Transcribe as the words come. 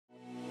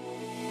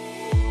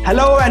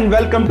Hello and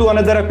welcome to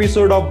another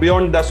episode of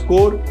Beyond the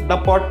Score, the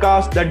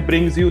podcast that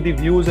brings you the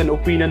views and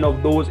opinion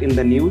of those in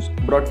the news,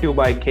 brought to you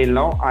by Khel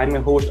Now. I'm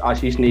your host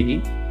Ashish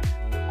Negi.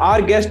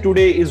 Our guest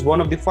today is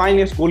one of the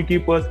finest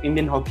goalkeepers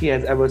Indian hockey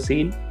has ever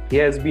seen. He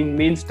has been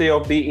mainstay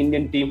of the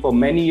Indian team for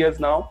many years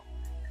now,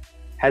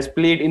 has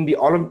played in the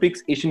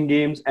Olympics, Asian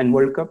Games and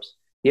World Cups.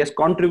 He has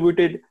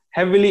contributed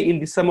heavily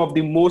in some of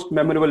the most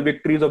memorable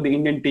victories of the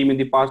Indian team in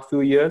the past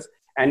few years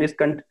and is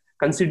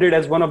considered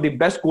as one of the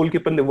best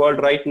goalkeepers in the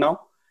world right now.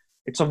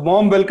 It's a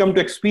warm welcome to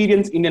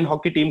experienced Indian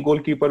hockey team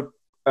goalkeeper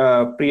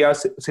Priya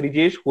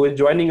Sreejesh, who is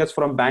joining us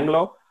from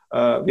Bangalore,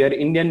 where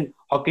Indian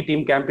hockey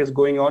team camp is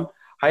going on.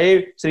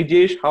 Hi,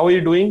 Sreejesh. How are you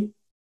doing?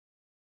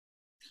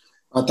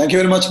 Thank you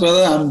very much,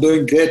 brother. I'm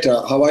doing great.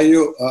 How are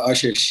you,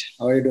 Ashish?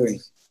 How are you doing?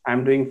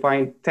 I'm doing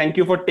fine. Thank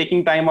you for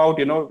taking time out,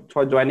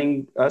 for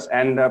joining us.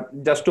 And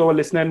just to our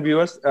listener and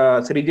viewers,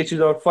 Sreejesh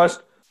is our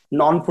first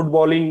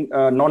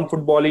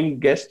non-footballing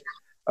guest.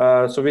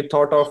 So we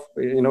thought of,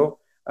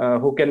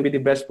 who can be the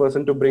best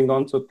person to bring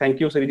on. So thank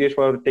you, Sreejesh,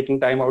 for taking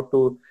time out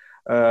to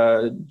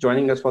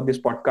joining us for this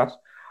podcast.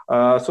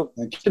 So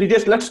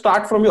Sreejesh, let's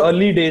start from your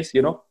early days,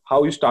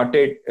 how you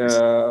started,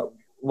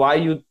 why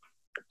you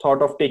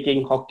thought of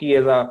taking hockey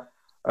as a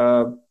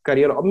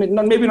career,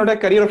 maybe not a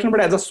career option,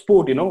 but as a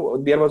sport.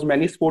 There was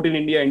many sport in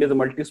India. India is a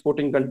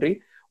multi-sporting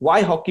country.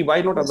 Why hockey?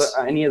 Why not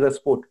any other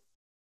sport?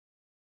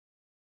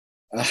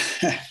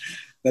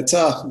 That's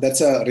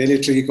a really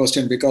tricky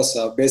question because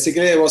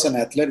basically I was an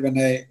athlete when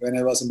I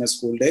was in my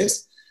school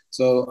days.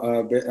 So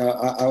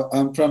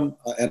I'm from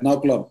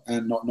Ernakulam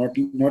and not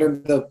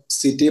in the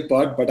city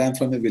part, but I'm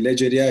from a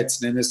village area.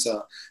 Its name is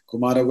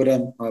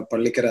Kumarapuram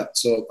Pallikara.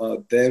 So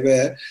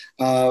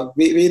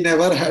we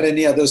never had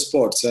any other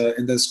sports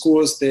in the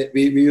schools.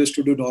 We used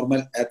to do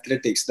normal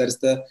athletics. That's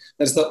the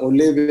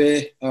only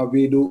way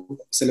we do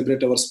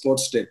celebrate our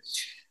sports day.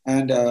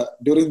 And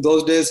during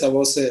those days, I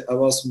was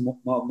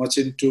much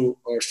into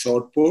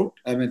short put.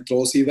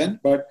 Throws even.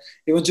 But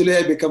eventually,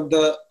 I became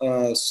the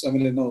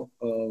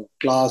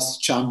class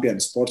champion,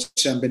 sports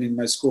champion in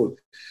my school.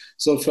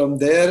 So from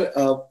there,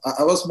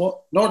 I was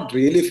not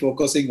really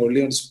focusing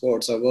only on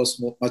sports. I was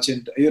much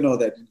into,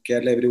 that in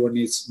Kerala everyone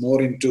is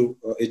more into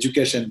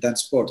education than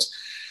sports.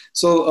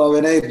 So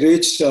when I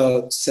reached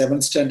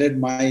 7th standard,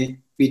 my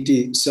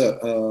PT sir,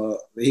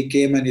 he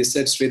came and he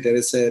said, Sri, there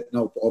is an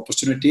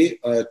opportunity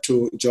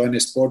to join a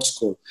sports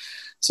school.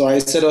 So I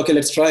said, okay,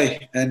 let's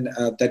try. And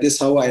that is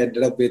how I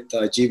ended up with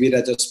GV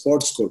Raja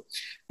Sports School.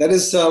 That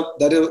is a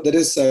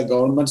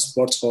government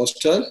sports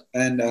hostel.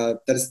 And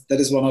that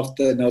is one of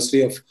the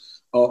nursery of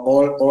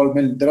all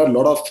men. There are a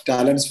lot of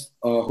talents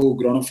who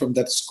grown up from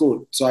that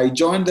school. So I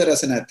joined there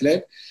as an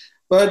athlete.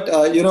 But,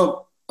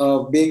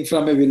 being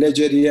from a village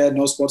area,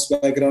 no sports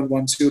background,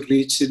 once you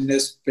reach in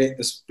this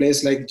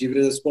place like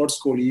GV Sports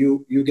School,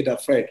 you get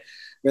afraid.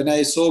 When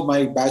I saw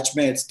my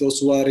batchmates, those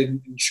who are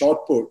in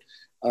short put,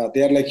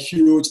 they are like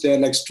huge, they are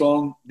like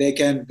strong, they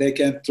can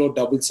throw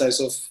double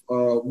size of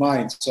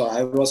mine. So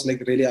I was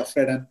like really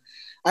afraid, and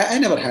I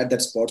never had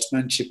that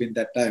sportsmanship in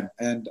that time,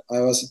 and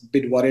I was a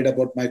bit worried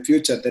about my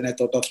future. Then I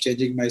thought of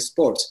changing my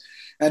sports.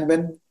 And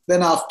when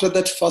after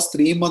that first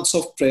 3 months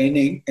of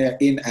training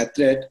in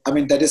athlete,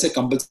 that is a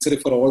compulsory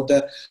for all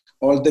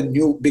the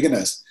new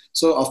beginners.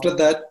 So after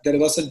that, there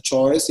was a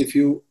choice. If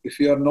you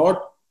are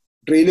not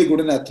really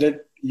good in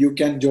athlete, you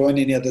can join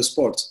any other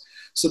sports.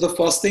 So the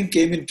first thing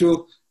came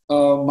into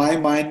my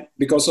mind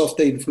because of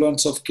the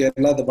influence of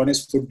Kerala. The one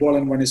is football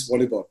and one is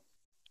volleyball.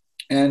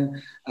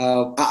 And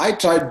I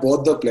tried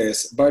both the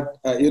plays, but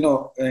in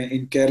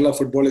Kerala,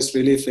 football is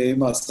really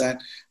famous.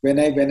 And when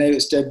I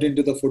stepped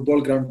into the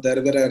football ground,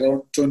 there were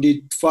around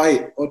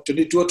 25 or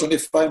 22 or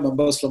 25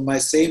 members from my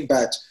same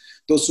batch,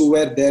 those who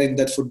were there in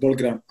that football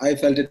ground. I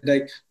felt it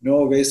like,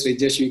 no way,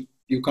 Sreejesh,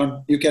 you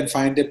can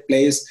find a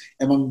place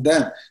among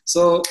them.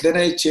 So then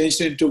I changed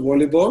into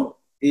volleyball.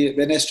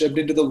 When I stepped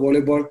into the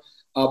volleyball,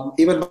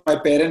 even my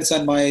parents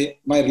and my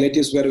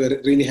relatives were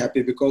really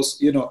happy because,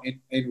 in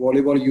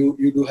volleyball,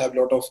 you do have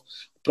a lot of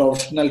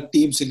professional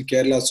teams in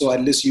Kerala. So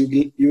at least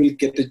you will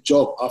get a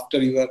job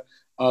after your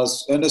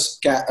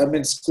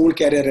school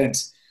career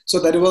ends.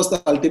 So that was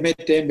the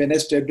ultimate time when I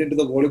stepped into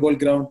the volleyball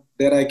ground.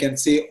 There I can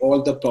see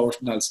all the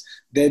professionals.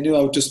 They knew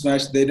how to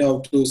smash, they knew how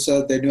to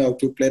serve, they knew how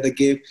to play the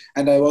game.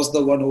 And I was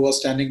the one who was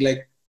standing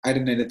like I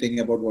didn't know anything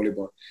about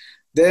volleyball.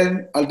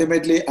 Then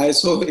ultimately I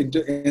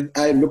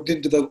looked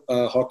into the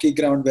hockey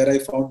ground where I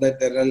found that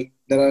there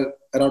are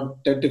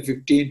around 10 to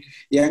 15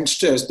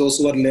 youngsters, those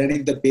who are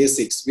learning the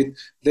basics with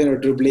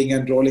dribbling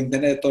and rolling.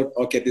 Then I thought,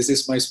 okay, this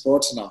is my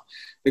sports now,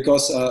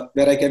 because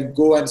where I can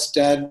go and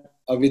stand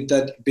with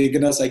that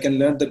beginners, I can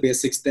learn the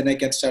basics, then I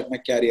can start my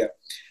career.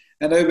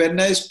 And when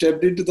I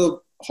stepped into the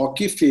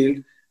hockey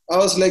field, I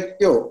was like,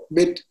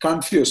 bit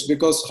confused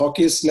because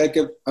hockey is like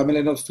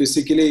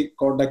physically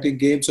conducting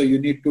game. So you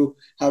need to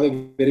have a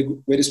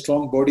very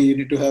strong body. You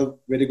need to have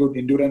very good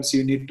endurance.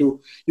 You need to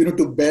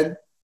bend.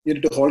 You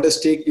need to hold a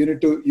stick. You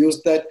need to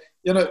use that.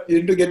 You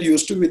need to get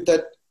used to with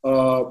that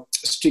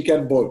stick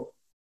and ball.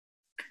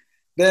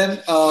 Then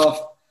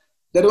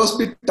that was a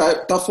bit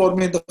tough for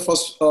me in the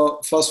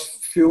first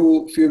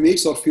few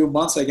weeks or few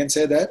months, I can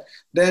say that.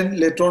 Then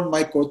later on,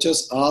 my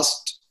coaches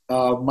asked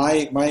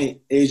my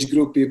age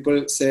group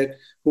people said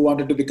who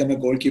wanted to become a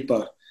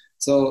goalkeeper.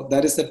 So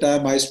that is the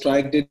time I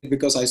struck it,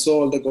 because I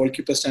saw all the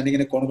goalkeepers standing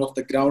in a corner of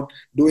the ground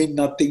doing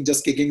nothing,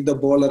 just kicking the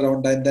ball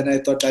around. And then I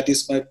thought that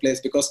is my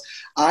place, because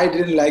I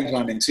didn't like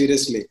running,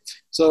 seriously.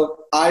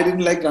 So I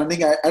didn't like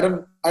running. I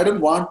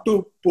don't want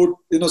to put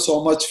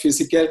so much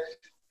physical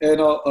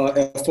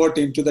effort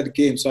into that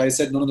game. So I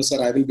said, no,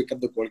 sir, I will become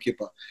the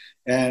goalkeeper.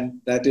 And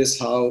that is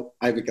how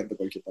I became the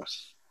goalkeeper.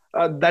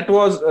 That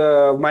was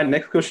my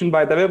next question,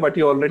 by the way, but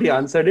you already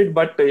answered it.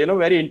 But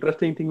very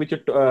interesting thing which you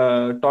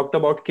talked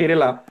about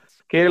Kerala.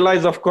 Kerala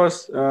is, of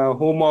course,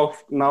 home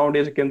of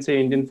nowadays you can say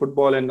Indian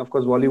football, and of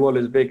course volleyball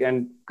is big.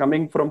 And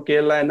coming from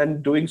Kerala and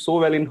then doing so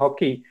well in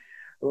hockey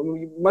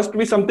must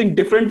be something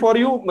different for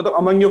you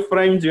among your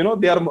friends.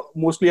 They are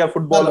mostly are No, no,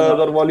 footballers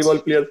no. or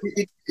volleyball players.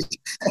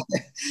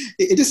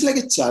 It is like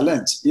a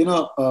challenge.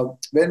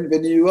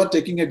 When you are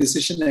taking a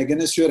decision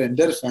against your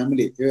entire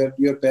family,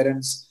 your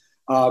parents,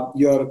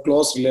 your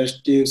close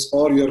relatives,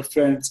 or your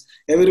friends,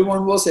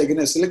 everyone was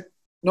against. Like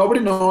nobody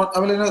know. I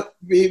mean,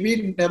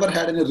 we never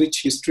had any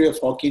rich history of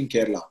hockey in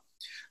Kerala.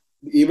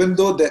 Even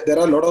though there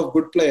are a lot of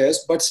good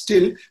players, but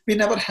still we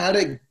never had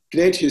a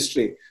great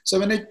history. So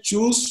when I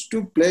choose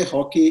to play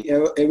hockey,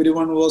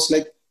 everyone was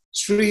like,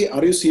 Sri,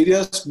 are you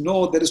serious?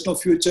 No, there is no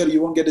future.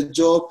 You won't get a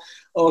job.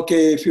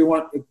 Okay, if you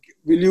want,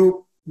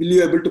 will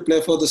you able to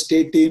play for the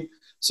state team?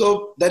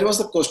 So that was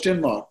the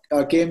question mark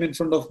came in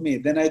front of me.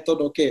 Then I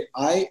thought, okay,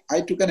 I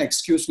took an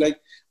excuse like,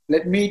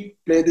 let me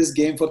play this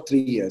game for 3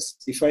 years.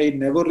 If I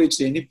never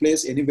reach any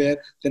place, anywhere,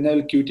 then I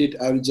will quit it.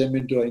 I will jump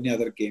into any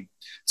other game.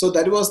 So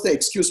that was the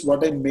excuse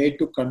what I made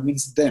to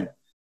convince them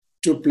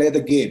to play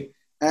the game.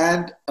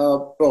 And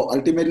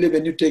ultimately,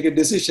 when you take a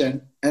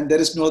decision and there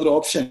is no other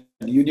option,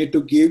 you need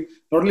to give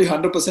not only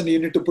 100%, you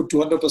need to put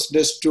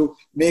 200% to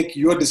make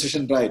your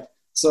decision right.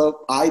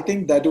 So I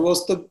think that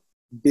was the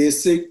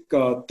basic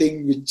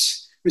thing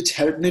which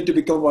helped me to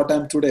become what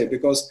I'm today.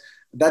 Because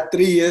that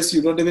 3 years,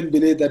 you don't even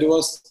believe that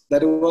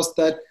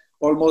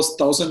almost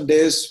 1,000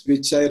 days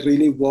which I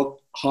really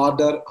worked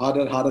harder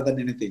than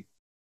anything.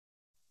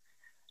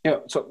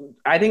 Yeah, so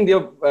I think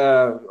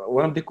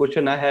one of the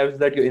question I have is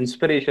that your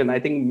inspiration. I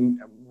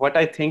think what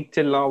I think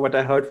till now, what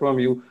I heard from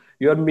you,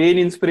 your main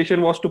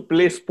inspiration was to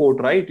play sport,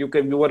 right? You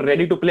were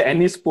ready to play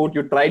any sport.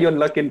 You tried your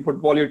luck in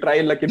football, you tried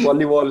your luck in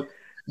volleyball,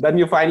 then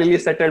you finally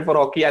settled for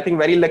hockey. I think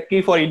very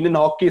lucky for Indian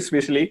hockey,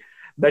 especially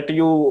that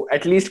you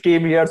at least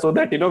came here so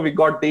that we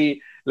got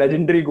the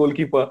legendary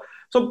goalkeeper.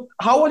 So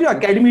how was your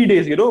academy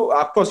days?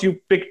 Of course,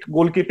 you picked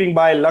goalkeeping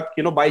by luck,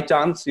 by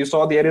chance. You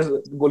saw there is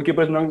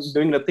goalkeeper is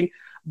doing nothing.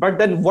 But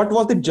then what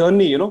was the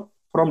journey,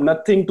 from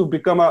nothing to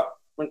become a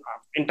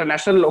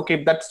international?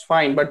 Okay, that's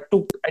fine. But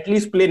to at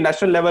least play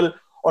national level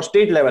or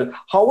state level,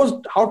 how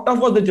tough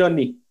was the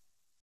journey?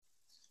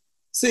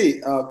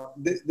 See,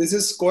 this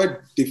is quite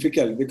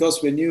difficult,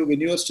 because when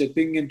you are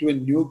stepping into a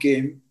new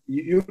game,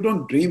 you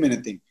don't dream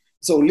anything.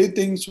 So only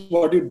things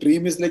what you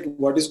dream is like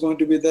what is going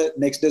to be the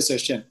next day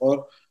session,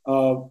 or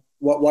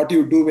what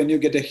you do when you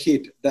get a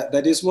hit.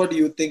 That is what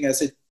you think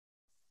as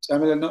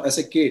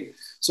a kid.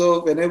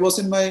 So when I was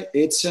in my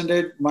 8th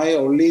standard, my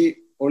only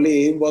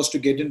aim was to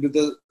get into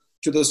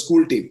the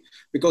school team,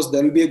 because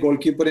there will be a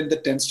goalkeeper in the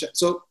 10th standard.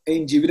 So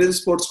in juvenile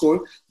sports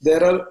school,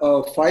 there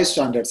are 5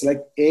 standards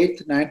like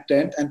 8th, 9th,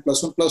 10th, and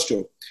plus 1, plus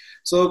 2.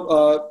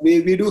 So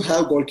we do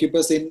have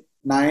goalkeepers in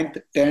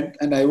 9th, 10th,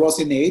 and I was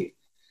in 8th.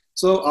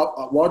 So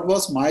what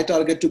was my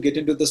target? To get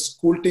into the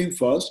school team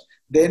first,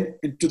 then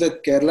into the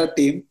Kerala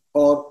team,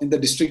 or in the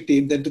district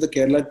team, then to the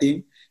Kerala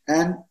team.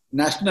 And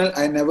national,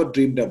 I never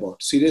dreamed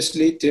about.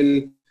 Seriously,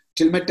 till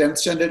my 10th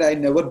standard, I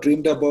never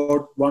dreamed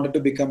about wanted to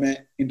become an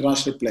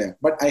international player.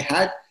 But I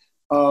had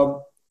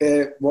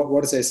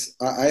what is this?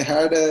 I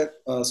had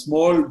a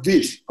small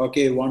wish.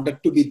 Okay,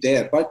 wanted to be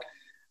there, but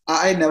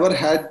I never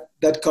had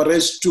that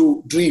courage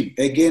to dream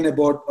again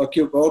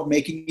about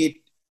making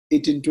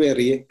it into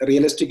a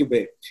realistic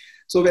way.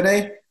 So when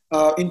I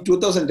in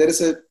 2000, there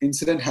is an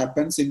incident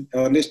happens in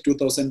early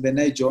 2000 when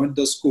I joined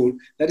the school.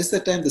 That is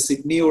the time the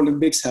Sydney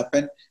Olympics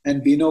happened,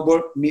 and Bina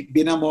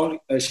Moore,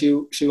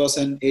 she was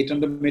an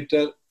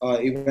 800-meter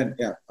event.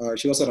 Yeah,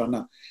 she was a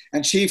runner,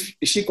 and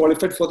she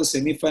qualified for the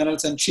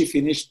semi-finals, and she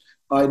finished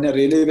in a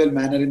really well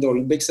manner in the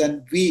Olympics.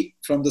 And we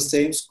from the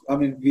same,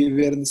 we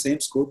were in the same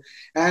school,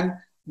 and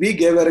we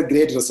gave her a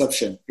great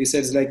reception. He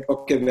says like,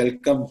 okay,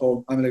 welcome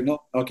home. I'm like,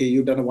 no, okay,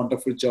 you've done a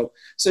wonderful job.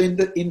 So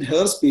in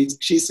her speech,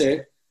 she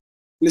said,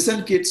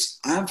 listen, kids,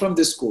 I'm from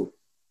this school.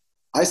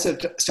 I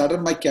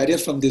started my career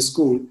from this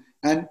school,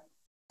 and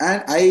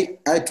I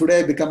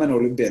today become an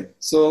Olympian.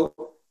 So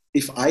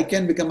if I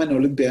can become an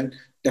Olympian,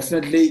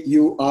 definitely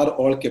you are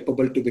all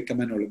capable to become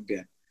an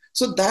Olympian.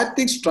 So that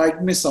thing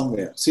struck me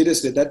somewhere.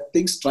 Seriously, that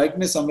thing struck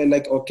me somewhere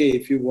like, okay,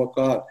 if you work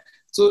hard.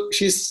 So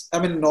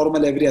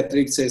normal, every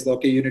athlete says,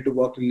 okay, you need to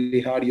work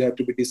really hard. You have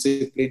to be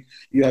disciplined.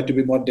 You have to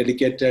be more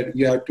dedicated.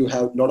 You have to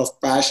have a lot of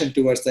passion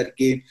towards that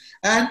game.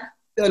 And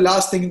the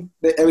last thing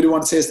that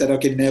everyone says that,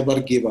 okay, never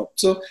give up.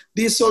 So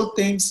these all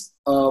things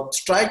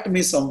strike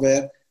me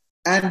somewhere,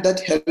 and that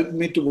helped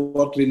me to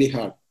work really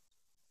hard.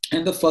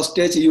 And the first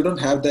stage, you don't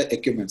have the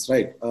equipments,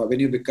 right? When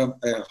you become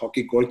a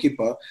hockey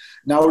goalkeeper,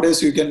 nowadays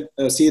you can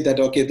see that,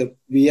 okay,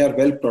 we are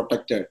well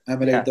protected. I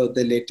mean, like Yeah.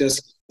 the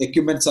latest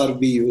equipments are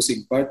we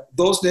using, but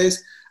those days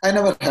I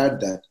never had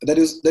that.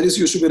 That is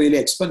used to be really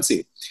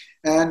expensive.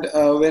 And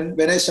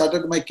when I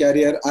started my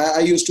career,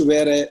 I used to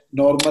wear a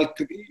normal,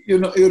 you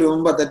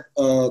remember that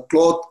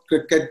cloth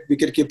cricket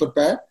wicketkeeper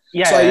pad.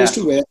 Yeah,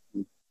 So yeah,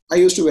 yeah. I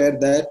used to wear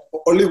that.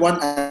 Only one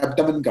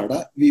abdomen guard.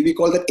 We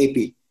call that AP.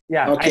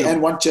 Yeah, I Okay, know.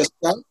 and one chest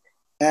guard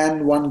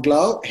and one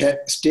glove,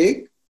 stick,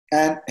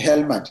 and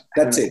helmet.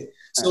 That's Helmet. it.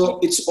 So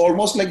it's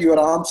almost like your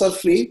arms are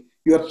free,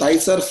 your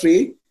thighs are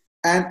free,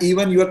 and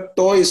even your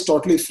toe is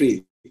totally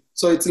free.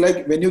 So it's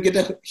like when you get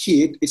a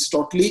hit, it's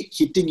totally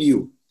hitting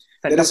you.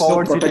 There Center is no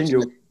forward hitting protection.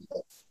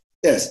 you.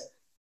 Yes.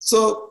 So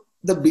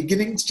the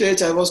beginning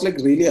stage, I was like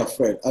really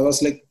afraid. I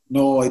was like,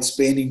 no, it's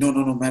paining. No,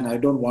 no, no, man, I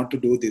don't want to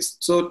do this.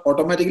 So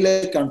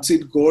automatically I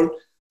concede goal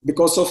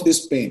because of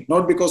this pain,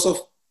 not because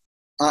of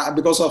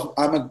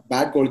I'm a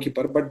bad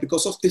goalkeeper, but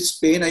because of this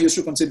pain, I used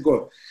to concede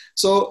goal.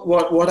 So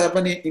what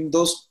happened in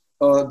those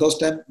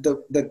time,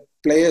 the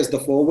players, the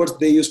forwards,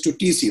 they used to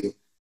tease you.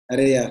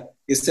 Arey yaar,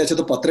 isse acha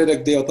to patre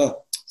rakh diya hota.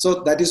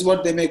 So that is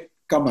what they make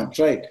comment,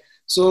 right?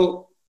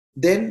 So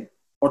then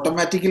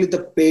automatically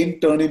the pain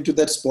turn into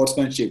that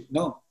sportsmanship.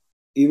 No,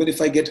 even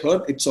if I get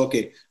hurt, it's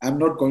okay. I'm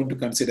not going to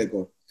consider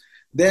goal.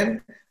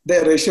 Then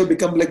the ratio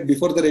become like,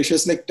 before the ratio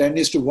is like 10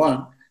 is to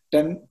 1.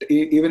 10,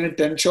 even in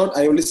 10 shot,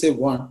 I only say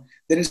 1.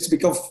 Then it's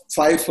become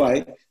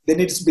 5-5. Then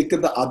it's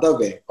become the other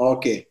way.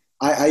 Okay.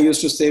 I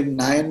used to save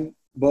 9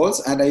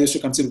 balls and I used to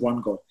consider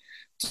 1 goal.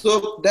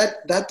 So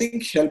that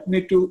thing helped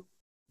me to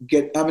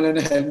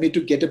helped me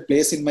to get a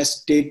place in my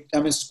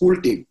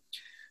school team.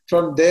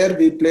 From there,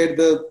 we played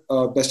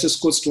the best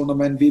schools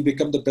tournament. We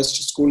become the best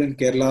school in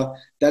Kerala.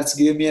 That's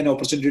given me an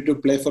opportunity to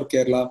play for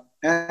Kerala.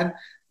 And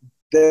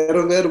there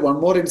were one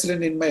more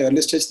incident in my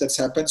early stage that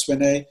happens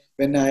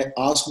when I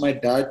asked my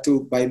dad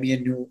to buy me a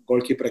new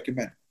goalkeeper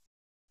equipment.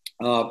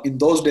 In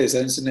those days,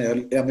 and it's in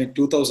early,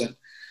 2000.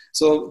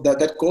 So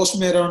that cost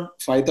me around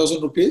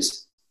 5,000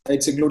 rupees.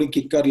 It's including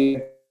kicker,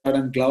 leg guard,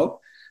 and glove.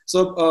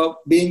 So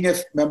being a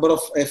member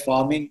of a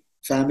farming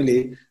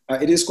family,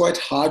 it is quite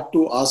hard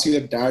to ask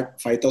your dad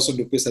 5,000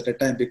 rupees at a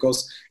time,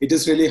 because it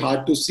is really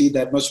hard to see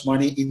that much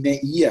money in a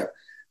year.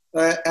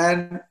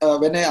 And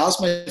when I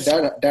asked my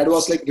dad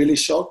was like really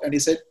shocked, and he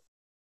said,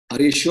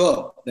 "Are you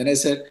sure?" Then I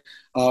said,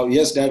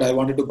 "Yes, Dad, I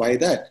wanted to buy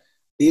that."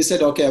 He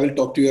said, "Okay, I will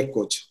talk to your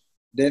coach."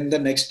 Then the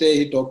next day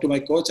he talked to my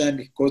coach,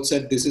 and coach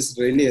said, "This is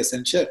really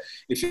essential.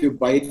 If you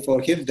buy it for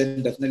him,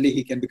 then definitely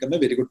he can become a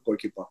very good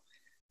goalkeeper."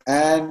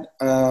 And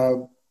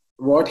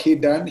what he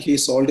done, he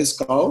sold his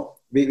cow.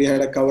 We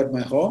had a cow at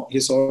my home. He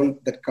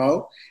sold that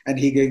cow and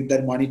he gave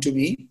that money to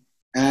me.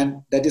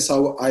 And that is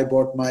how I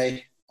bought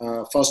my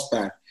first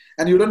pad.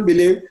 And you don't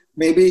believe,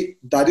 maybe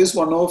that is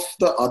one of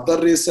the other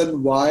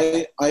reason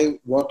why I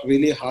worked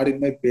really hard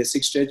in my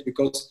basic stage,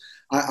 because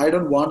I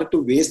don't want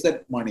to waste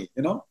that money,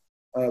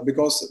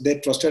 because they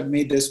trusted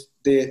me.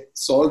 They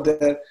sold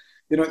their,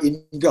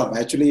 income.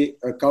 Actually,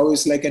 a cow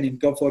is like an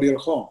income for your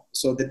home.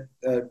 So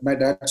that my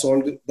dad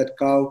sold that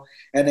cow,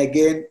 and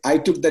again I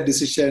took the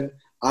decision.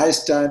 I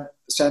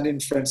stand in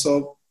front.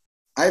 So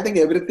I think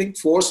everything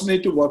forced me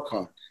to work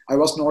hard. I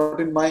was not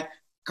in my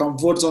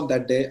comfort zone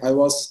that day. I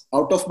was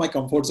out of my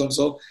comfort zone.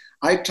 So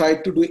I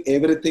tried to do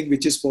everything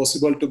which is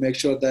possible to make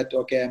sure that,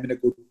 okay, I'm in a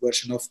good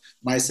version of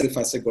myself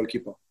as a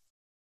goalkeeper.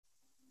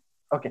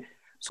 Okay.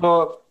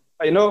 So,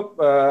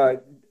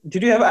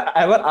 did you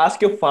ever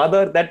ask your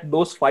father that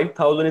those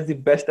 5,000 is the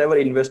best ever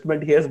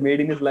investment he has made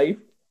in his life?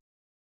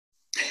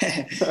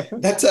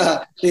 That's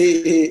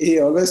he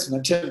always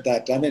mentioned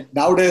that. I mean,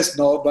 nowadays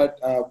no, but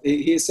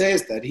he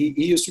says that he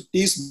used to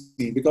tease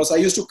me because I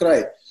used to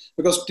cry,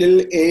 because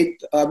till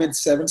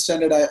seventh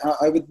standard,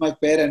 I with my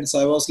parents,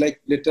 I was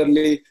like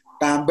literally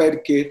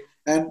pampered kid,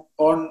 and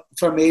on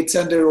from eighth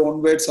standard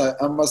onwards, I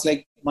was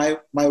like my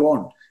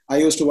own. I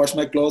used to wash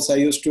my clothes. I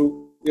used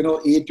to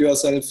eat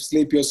yourself,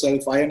 sleep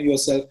yourself, iron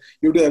yourself.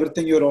 You do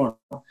everything your own.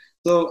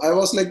 So I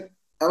was like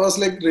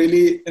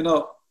really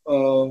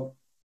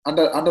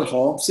under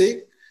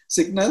homesick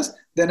sickness.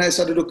 Then I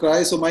started to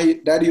cry. So my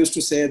dad used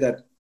to say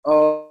that,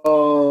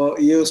 "Oh,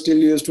 you still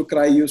used to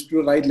cry. You used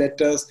to write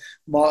letters.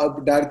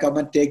 Dad, come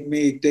and take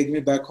me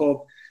back home."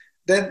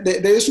 Then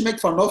they used to make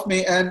fun of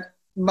me, and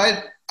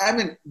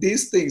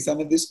these things.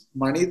 This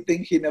money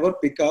thing he never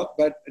pick up,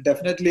 but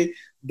definitely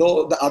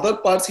though the other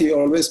parts he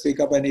always pick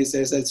up, and he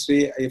says,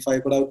 "Sri, if I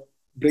could have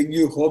bring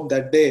you home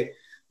that day,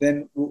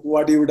 then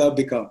what you would have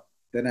become?"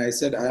 Then I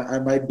said, I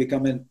might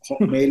become a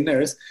male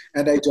nurse,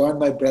 and I joined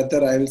my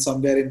brother. I will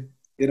somewhere in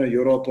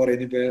Europe or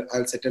anywhere.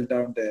 I'll settle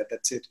down there.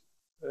 That's it.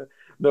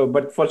 No,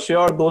 but for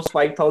sure, those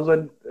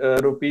 5,000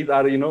 rupees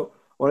are,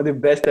 one of the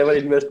best ever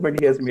investment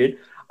he has made.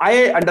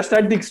 I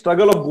understand the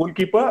struggle of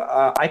goalkeeper.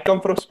 I come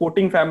from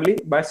sporting family.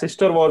 My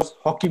sister was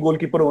hockey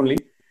goalkeeper only.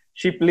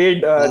 She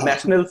played Ah,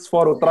 nationals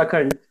for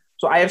Uttarakhand.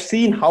 So I have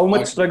seen how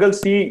much okay. struggle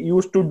she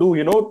used to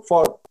do.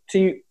 For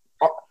she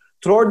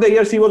throughout the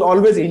year she was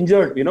always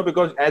injured.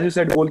 Because as you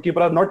said,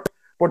 goalkeeper are not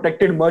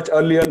protected much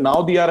earlier.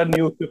 Now they are a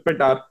new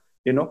equipment are.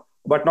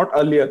 But not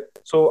earlier.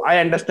 So I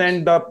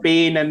understand the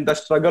pain and the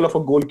struggle of a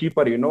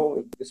goalkeeper.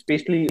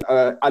 Especially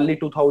early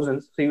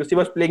 2000s. So she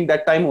was playing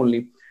that time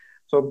only.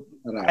 So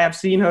I Right. have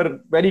seen her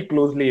very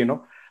closely.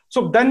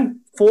 So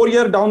then 4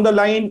 year down the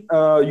line,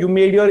 you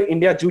made your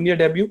India junior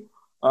debut.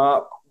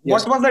 Uh,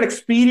 Yes. what was that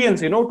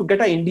experience, to get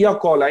an India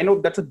call? I know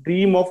that's a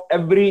dream of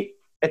every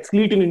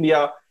athlete in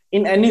India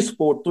in any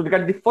sport to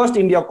get the first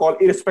India call,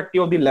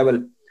 irrespective of the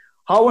level.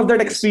 How was that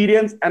Yes.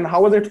 experience and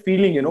how was it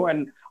feeling,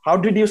 and how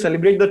did you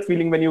celebrate that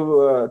feeling when you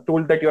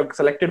told that you are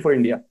selected for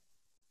India?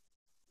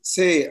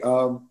 Say,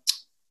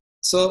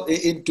 so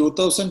in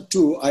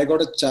 2002, I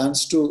got a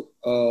chance to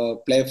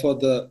play for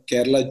the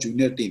Kerala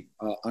junior team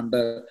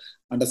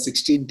under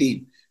 16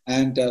 team,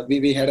 and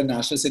we had a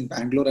nationals in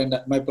Bangalore, and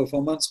my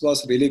performance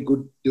was really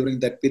good during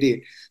that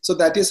period. So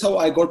that is how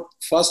I got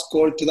first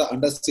called to the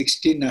under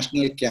 16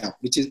 national camp,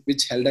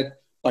 which held at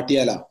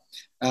Patiala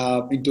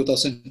in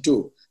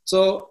 2002.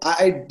 So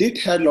I did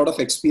had a lot of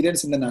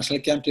experience in the national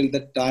camp till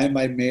the time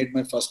I made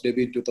my first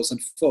debut in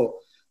 2004.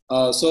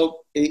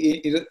 So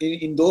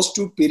in those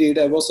two periods,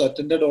 I was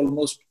attended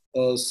almost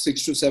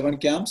 6 to 7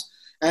 camps,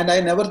 and I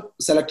never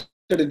selected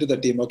into the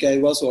team. Okay,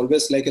 I was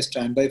always like a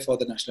standby for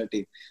the national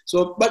team.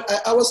 So, but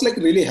I was like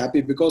really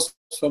happy because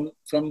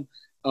from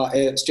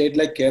a state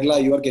like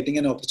Kerala, you are getting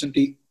an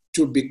opportunity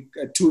to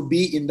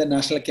be in the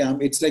national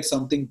camp. It's like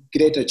something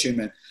great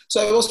achievement.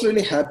 So I was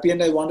really happy,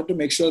 and I wanted to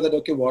make sure that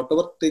okay,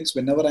 whatever things,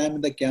 whenever I am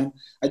in the camp,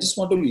 I just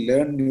want to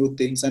learn new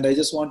things, and I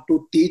just want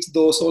to teach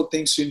those whole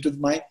things into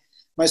my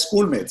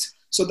schoolmates.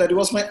 So that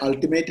was my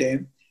ultimate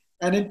aim.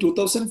 And in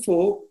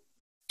 2004,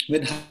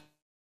 when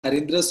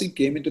Harindra Singh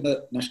came into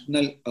the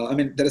national,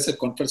 there is a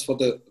conference for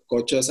the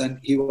coaches, and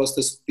he was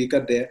the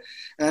speaker there.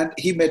 And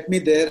he met me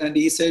there, and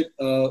he said,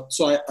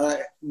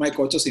 my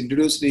coaches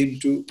introduced him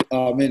to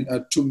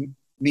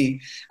me,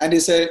 and he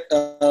said,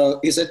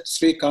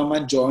 Sri, come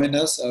and join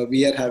us.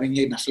 We are having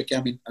a national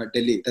camp in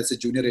Delhi. That's a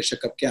Junior Asia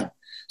Cup camp.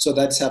 So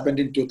that's happened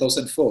in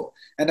 2004,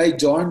 and I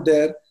joined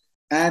there,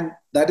 and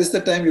that is the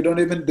time you don't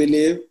even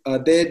believe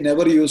they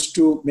never used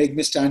to make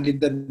me stand in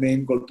the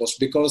main goalpost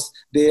because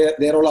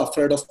they're all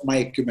afraid of my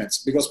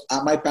equipments because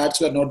my pads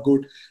were not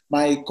good.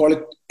 My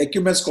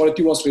equipment's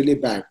quality was really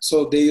bad.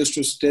 So they used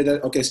to stay there,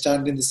 okay,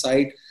 stand in the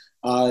side,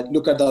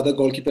 look at the other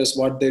goalkeepers,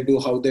 what they do,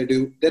 how they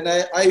do. Then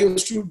I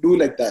used to do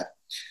like that.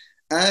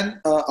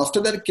 And after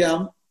that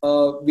camp,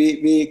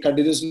 we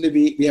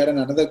continuously we had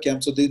another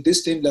camp. So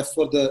this team left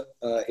for the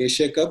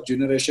Asia Cup,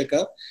 Junior Asia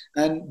Cup,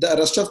 and the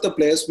rest of the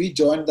players we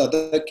joined the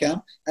other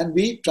camp and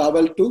we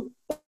traveled to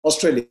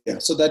Australia.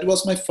 So that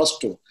was my first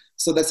tour.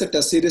 So that's a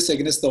test series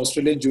against the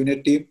Australian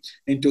junior team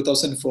in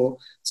 2004.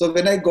 So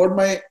when I got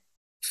my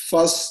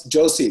first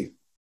jersey,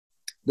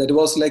 that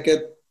was like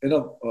a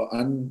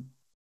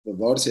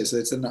what say, so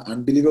it's an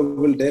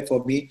unbelievable day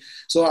for me.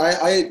 So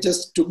I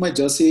just took my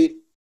jersey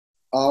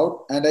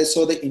out and I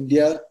saw the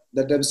India.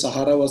 That time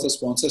Sahara was a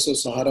sponsor, so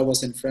Sahara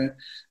was in front.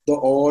 The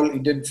all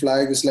Indian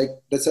flag is like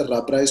that's a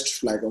rubberized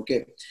flag.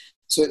 Okay,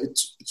 so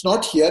it's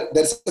not here.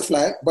 There's a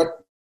flag, but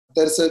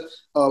there's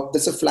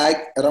a flag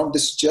around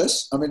this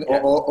chest.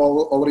 Yeah.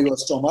 Over your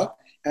stomach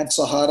and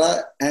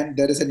Sahara, and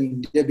there is an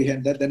India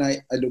behind that. Then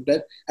I looked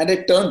at and I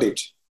turned it.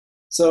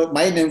 So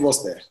my name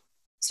was there,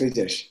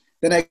 Sreejesh.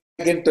 Then I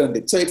again turned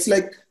it. So it's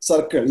like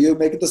circle. You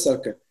make it a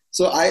circle.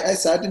 So I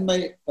sat in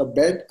my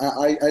bed.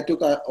 I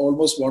took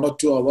almost 1 or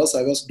 2 hours.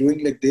 I was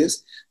doing like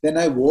this. Then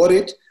I wore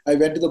it. I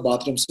went to the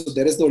bathroom. So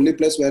there is the only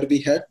place where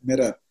we had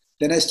mirror.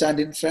 Then I stand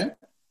in front.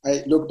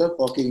 I looked up.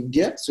 Okay,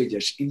 India,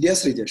 Sreejesh. India,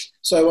 Sreejesh.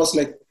 So I was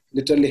like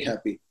literally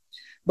happy.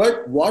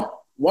 But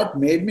what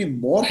made me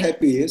more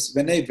happy is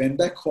when I went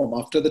back home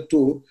after the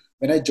tour.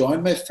 When I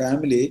joined my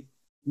family,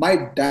 my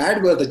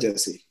dad wore the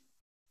jersey,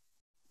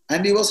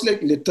 and he was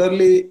like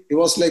literally. He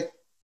was like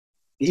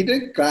he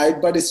didn't cry,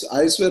 but his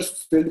eyes were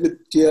filled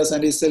with tears,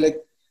 and he said like,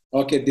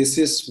 "Okay, this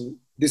is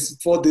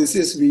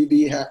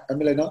we had.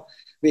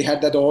 We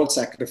had that all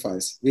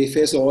sacrifice. We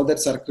faced all that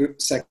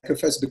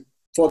sacrifice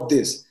for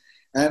this,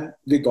 and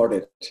we got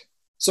it.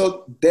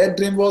 So their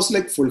dream was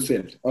like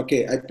fulfilled.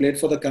 Okay, I played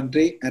for the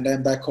country, and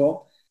I'm back home,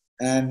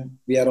 and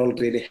we are all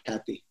really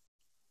happy.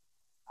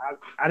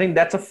 I think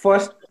that's a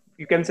first,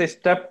 you can say,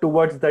 step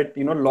towards that,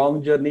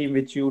 long journey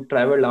which you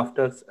traveled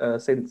after,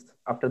 since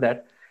after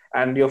that.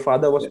 And your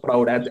father was Yeah,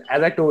 proud. As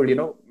I told,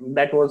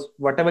 that was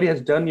whatever he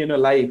has done in your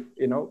life,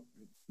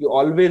 you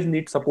always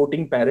need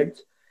supporting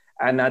parents.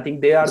 And I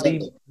think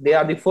exactly. they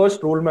are the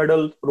first role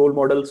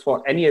models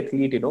for any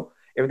athlete,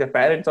 if the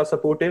parents are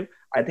supportive,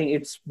 I think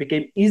it's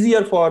became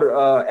easier for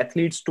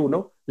athletes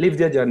to, live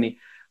their journey.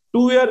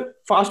 2 year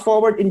fast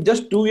forward, in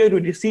just 2 years, you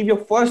receive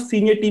your first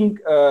senior team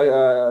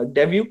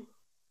debut.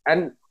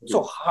 And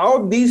so Yes.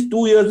 how these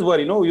 2 years were,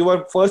 you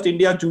were first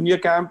India junior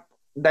camp,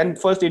 then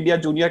first India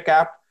junior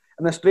cap,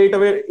 and then straight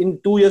away in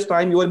 2 years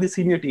time you were in the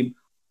senior team.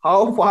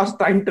 how fast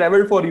time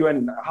traveled for you,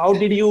 and how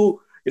did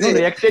you, See,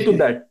 reacted to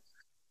that?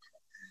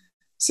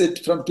 see,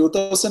 from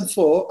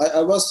 2004,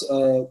 I was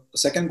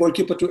second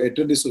goalkeeper to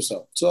Edwin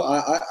D'Souza. So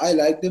I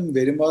liked him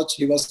very much.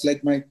 He was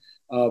like my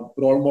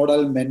role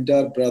model,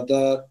 mentor,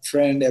 brother,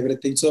 friend,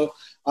 everything. So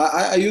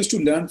I used to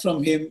learn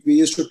from him. We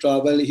used to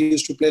travel. He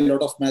used to play a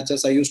lot of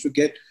matches. I used to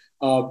get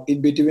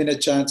in between a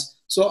chance.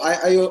 So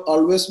I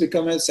always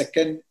become a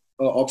second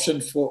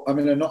option for,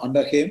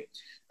 under him.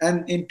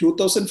 And in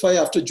 2005,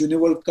 after Junior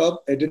World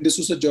Cup, Edwin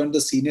D'Souza joined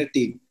the senior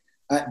team.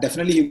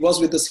 Definitely, he was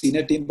with the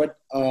senior team, but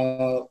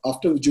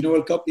after Junior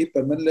World Cup, he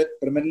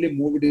permanently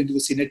moved into the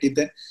senior team.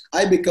 Then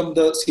I become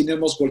the senior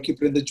most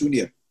goalkeeper in the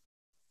junior.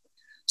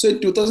 So in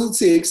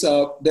 2006,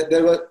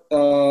 there were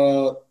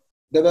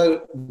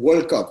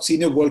World Cup,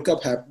 senior World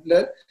Cup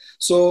happened.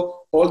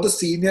 So all the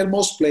senior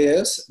most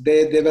players,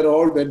 they were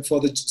all went for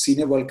the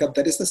senior World Cup.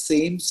 That is the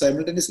same,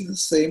 simultaneously the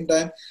same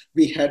time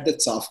we had the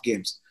SAF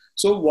games.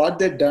 So what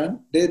they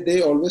done,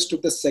 they always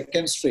took the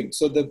second string.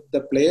 So the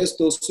players,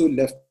 those who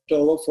left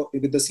over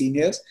with the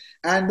seniors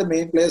and the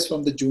main players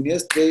from the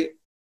juniors, they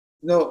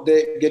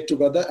get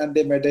together and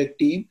they made a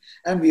team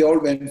and we all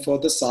went for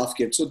the SAF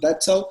game. So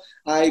that's how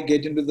I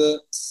get into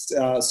the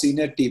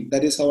senior team.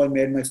 That is how I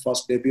made my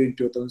first debut in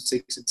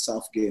 2006 in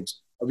SAF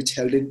games, which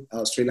held in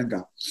Sri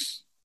Lanka.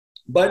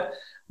 But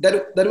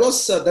there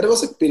was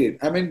a period.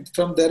 I mean,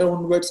 from there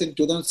onwards, in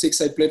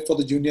 2006 I played for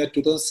the junior.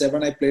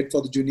 2007 I played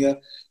for the junior.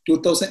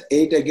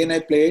 2008 again I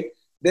played.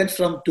 Then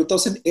from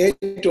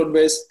 2008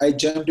 onwards, I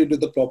jumped into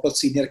the proper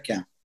senior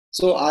camp.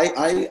 So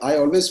I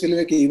always feel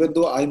like even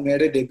though I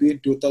made a debut in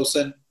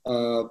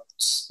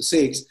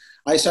 2006,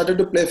 I started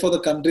to play for the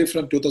country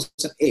from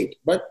 2008.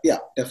 But yeah,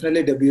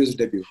 definitely debut is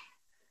debut.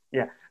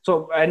 Yeah.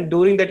 So, and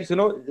during that,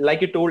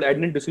 like you told,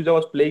 Edwin D'Souza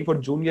was playing for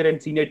junior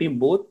and senior team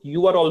both.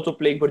 You are also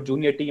playing for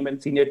junior team and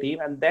senior team.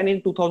 And then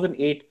in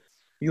 2008,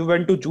 you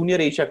went to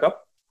Junior Asia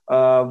Cup,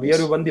 where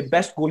you won the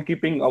best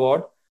goalkeeping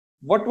award.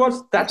 What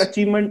was that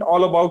achievement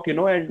all about,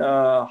 and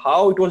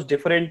how it was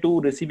different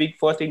to receiving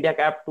first India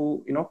cap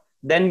to,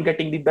 then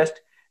getting the best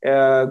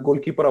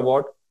goalkeeper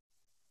award?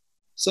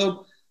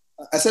 So,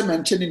 as I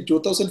mentioned, in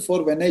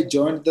 2004, when I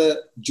joined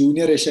the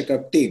Junior Asia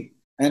Cup team,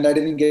 and I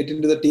didn't get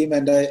into the team,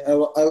 and I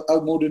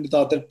moved into the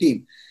other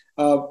team.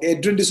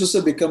 Edwin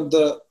D'Souza became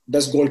the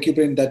best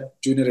goalkeeper in that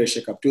Junior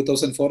Asia Cup,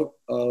 2004,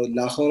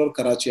 Lahore or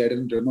Karachi, I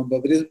didn't remember,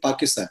 but it's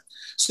Pakistan.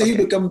 So he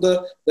became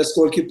the best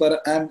goalkeeper,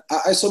 and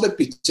I saw the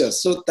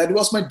pictures. So that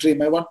was my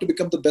dream. I want to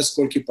become the best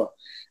goalkeeper.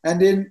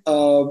 And in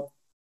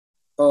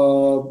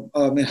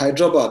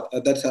Hyderabad,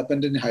 that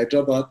happened in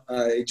Hyderabad,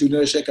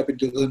 Junior Asia Cup in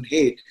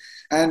 2008.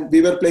 And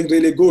we were playing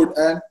really good.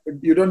 And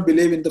you don't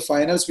believe, in the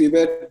finals, we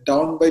were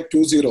down by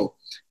 2-0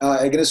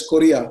 against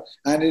Korea.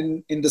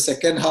 And in the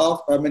second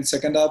half,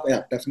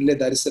 yeah, definitely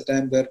that is the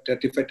time where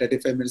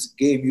 35 minutes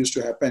game used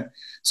to happen.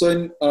 So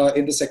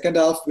in the second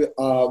half,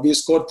 we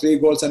scored 3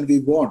 goals and we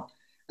won.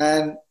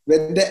 And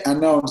when they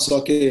announced,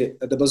 okay,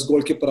 the best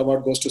goalkeeper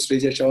award goes to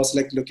Sreejesh, I was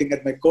like looking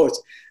at my coach,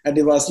 and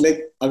he was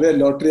like, "Abe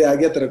lottery aa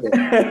gaya tere ko."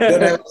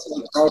 Then I was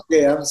like,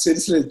 okay, I'm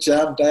seriously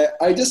jammed.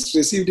 I just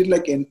received it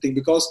like anything,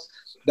 because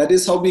that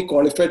is how we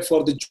qualified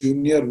for the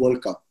Junior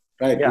World Cup,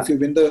 right? Yeah. If you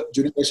win the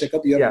Junior Asia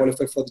Cup, you are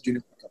qualified for the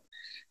Junior World Cup.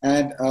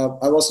 And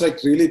I was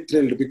like really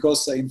thrilled,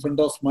 because in front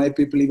of my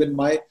people, even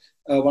my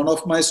one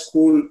of my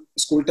school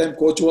time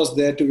coach was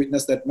there to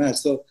witness that match.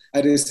 So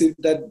I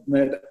received that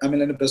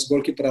best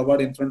goalkeeper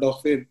award in front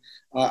of him.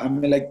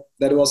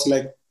 That was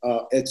like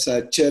it's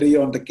a cherry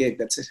on the cake.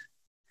 That's it.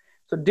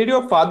 So did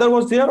your father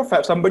was there,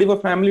 or somebody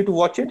from family to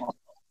watch it?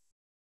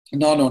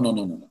 No.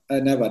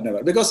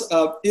 Never. Because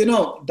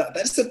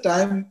that's the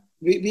time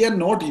we are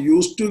not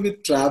used to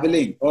with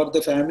traveling, or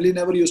the family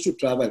never used to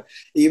travel.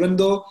 Even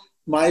though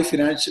my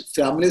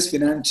family's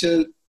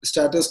financial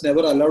status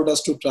never allowed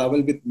us to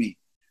travel with me.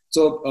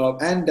 So,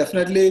 and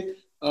definitely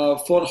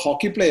for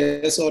hockey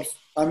players, or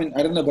I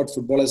don't know about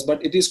footballers,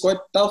 but it is quite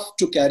tough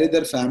to carry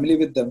their family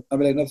with them,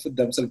 with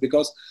themselves,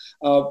 because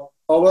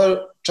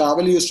our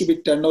travel used to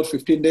be 10 or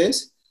 15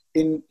 days.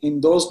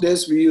 In those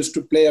days, we used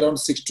to play around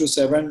 6 to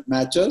 7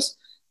 matches.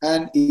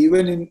 And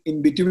even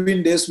in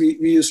between days, we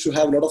used to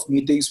have a lot of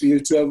meetings. We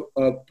used to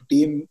have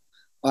team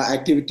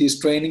activities,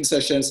 training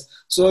sessions.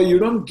 So you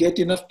don't get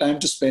enough time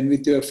to spend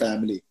with your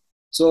family.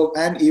 So,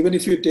 and even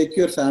if you take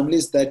your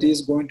families, that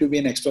is going to be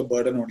an extra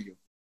burden on you.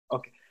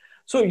 Okay.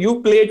 So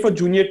you played for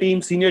junior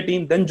team, senior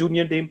team, then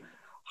junior team.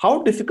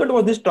 How difficult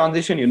was this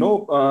transition,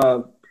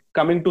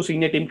 coming to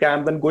senior team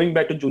camp, then going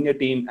back to junior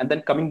team, and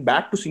then coming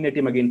back to senior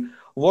team again?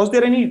 Was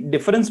there any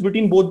difference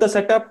between both the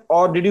setup,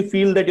 or did you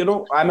feel that,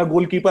 I'm a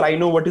goalkeeper, I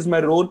know what is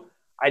my role,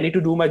 I need to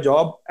do my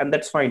job, and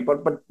that's fine?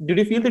 But did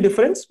you feel the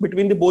difference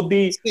between both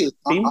the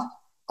teams?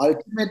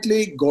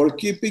 Ultimately,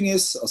 goalkeeping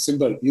is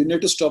simple. You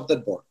need to stop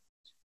that ball.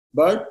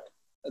 But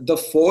the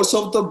force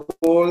of the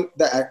ball,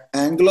 the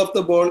angle of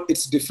the ball,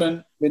 it's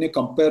different when you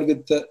compare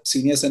with the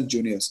seniors and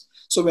juniors.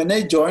 So when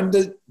I joined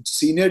the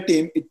senior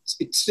team,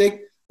 it's take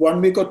 1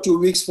 week or 2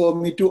 weeks for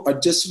me to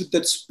adjust with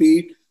that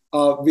speed,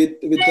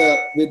 with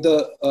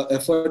the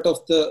effort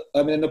of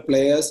the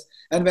players.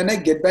 And when I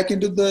get back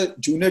into the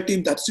junior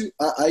team,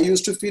 I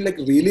used to feel like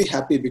really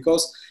happy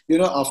because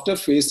after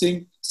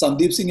facing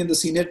Sandeep Singh in the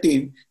senior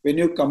team, when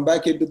you come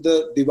back into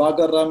the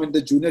Diwakar Ram in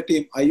the junior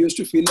team, I used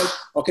to feel like,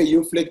 okay,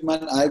 you flick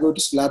man, I go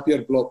to slap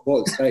your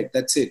balls, right?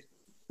 That's it.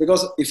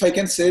 Because if I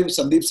can save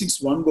Sandeep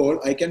Singh's one ball,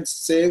 I can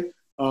save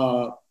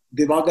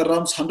Diwakar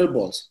Ram's 100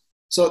 balls.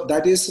 So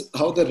that is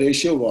how the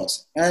ratio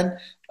was. And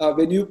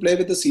when you play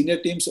with the senior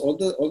teams, all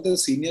the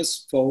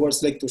seniors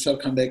forwards like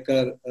Tushar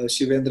Khandekar,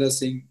 Shivendra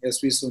Singh,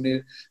 SV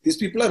Sunil, these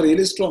people are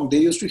really strong. They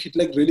used to hit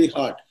like really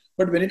hard.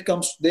 But when it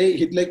comes, they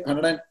hit like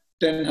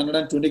 110,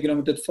 120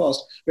 kilometers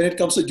fast. When it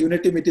comes to junior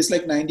team, it is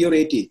like 90 or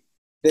 80.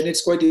 Then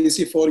it's quite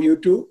easy for you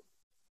to,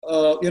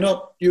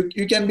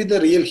 you can be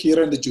the real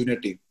hero in the junior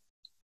team.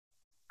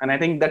 And I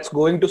think that's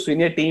going to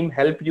senior team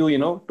help you,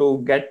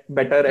 to get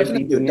better at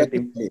the junior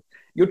team.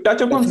 You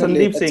touch upon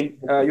Sandeep Singh.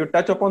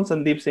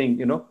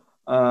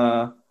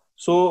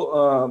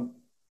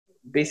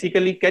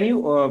 Basically, can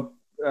you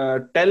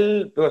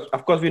tell? Because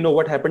of course we know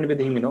what happened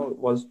with him.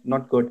 Was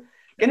not good.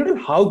 Can you tell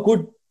how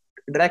good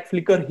drag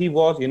flicker he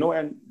was?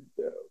 And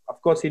of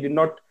course he did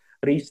not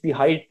reach the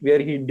height where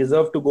he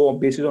deserved to go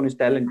based on his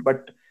talent.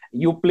 But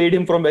you played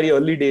him from very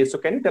early days. So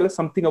can you tell us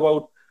something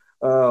about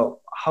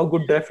how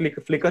good drag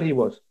flicker he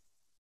was?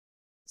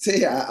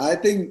 See, I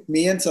think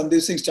me and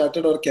Sandeep Singh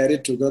started our career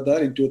together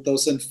in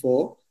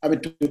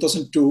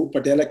 2002,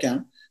 Patiala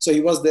camp. So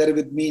he was there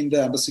with me in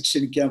the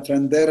under-16 camp.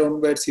 From there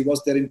onwards, he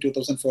was there in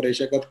 2004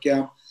 Asia Cup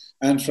camp.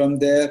 And from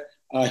there,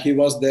 he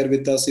was there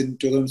with us in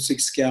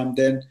 2006 camp.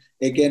 Then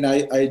again,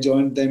 I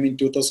joined them in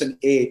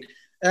 2008.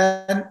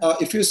 And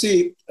if you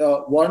see,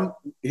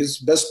 his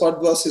best part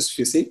was his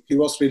physique. He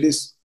was really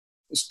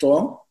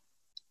strong.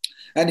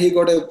 And he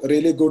got a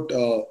really good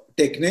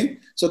technique.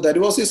 So that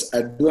was his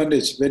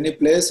advantage. When he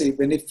plays,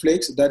 when he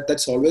flicks,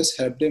 that's always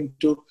helped him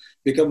to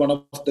become one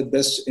of the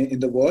best in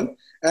the world.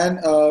 And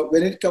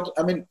when it comes,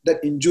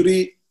 that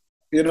injury,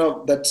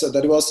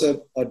 that was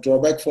a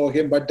drawback for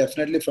him. But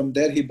definitely from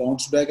there, he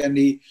bounced back and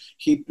he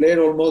played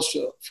almost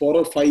 4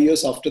 or 5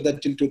 years after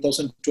that till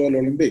 2012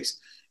 Olympics.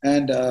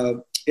 And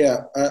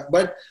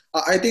but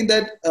I think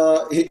that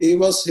he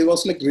was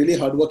like really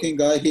hardworking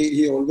guy.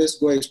 He always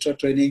go extra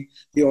training.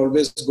 He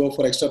always go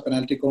for extra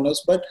penalty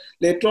corners. But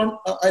later on,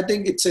 I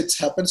think it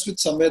happens with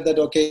somewhere that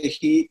okay,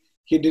 he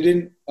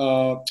didn't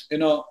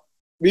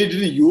we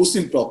didn't use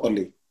him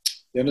properly.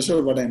 You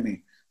understand what I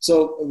mean?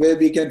 So where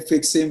we can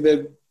fix him,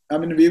 we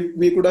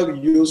could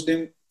have used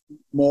him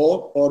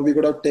more, or we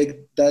could have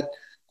taken that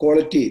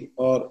quality,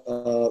 or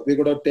we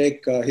could have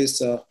taken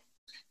his.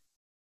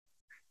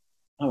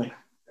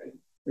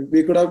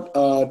 We could have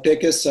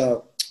taken his,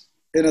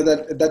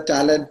 that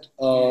talent.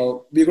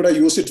 We could have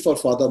used it for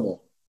furthermore.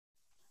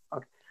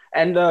 Okay.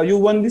 And you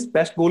won this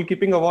best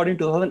goalkeeping award in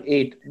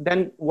 2008.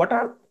 Then what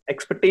are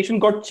expectation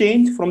got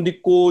changed from the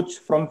coach,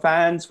 from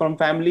fans, from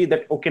family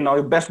that, okay, now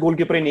you're best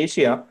goalkeeper in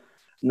Asia.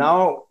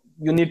 Now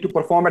you need to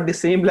perform at the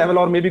same level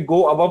or maybe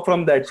go above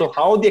from that. So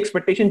how the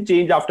expectation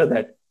changed after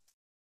that?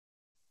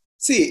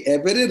 See,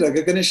 every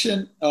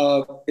recognition,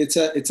 it's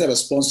a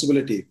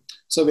responsibility.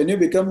 So when you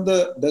become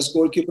the best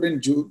goalkeeper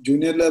in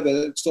junior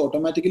level, so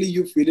automatically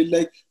you feel it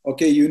like,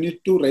 okay, you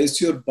need to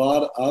raise your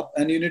bar up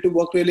and you need to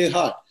work really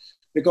hard.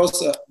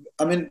 Because,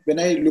 when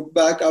I look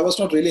back, I was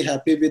not really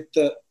happy with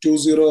the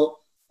 2-0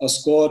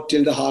 score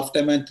till the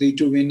halftime and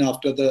 3-2 win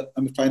after the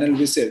final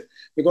whistle.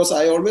 Because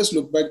I always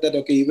look back that,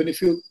 okay, even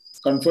if you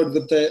conferred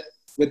with the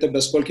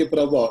best goalkeeper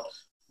award,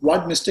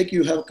 what mistake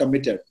you have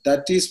committed?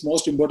 That is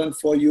most important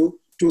for you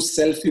to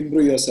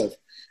self-improve yourself.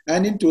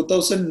 And in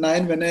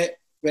 2009,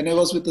 when I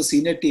was with the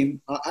senior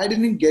team, I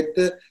didn't get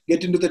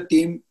into the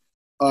team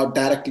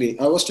directly.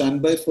 I was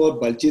standby for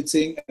Baljit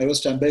Singh. I was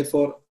standby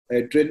for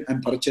Adrian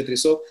and Parachetri.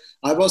 So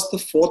I was the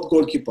fourth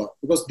goalkeeper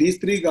because these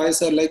three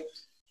guys are like,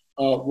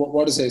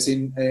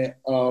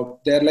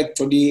 they're like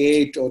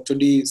 28 or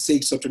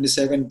 26 or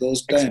 27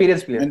 those times.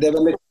 Experienced player. And they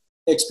were like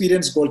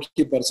experienced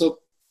goalkeeper. So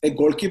a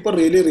goalkeeper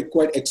really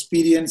required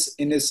experience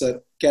in his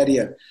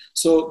career.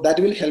 So that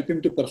will help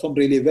him to perform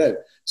really well.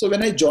 So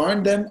when I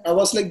joined them, I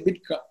was like,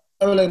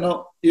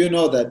 you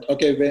know that,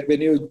 okay,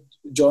 when you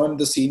join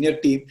the senior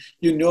team,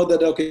 you know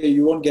that, okay,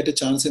 you won't get a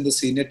chance in the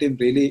senior team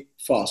really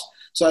fast.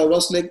 So I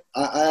was like,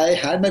 I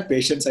had my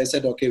patience. I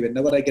said, okay,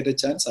 whenever I get a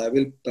chance, I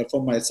will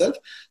perform myself.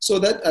 So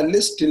that at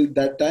least till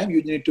that time,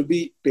 you need to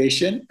be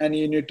patient and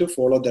you need to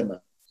follow them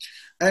up.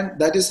 And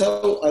that is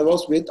how I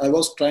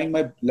was trying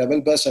my level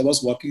best. I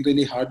was working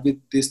really hard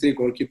with these three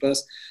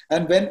goalkeepers.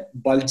 And when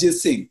Baljit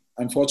Singh,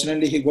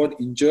 unfortunately, he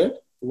got injured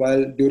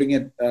while during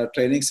a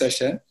training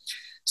session.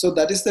 So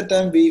that is the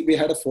time we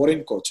had a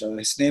foreign coach.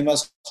 His name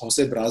was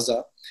Jose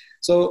Braza.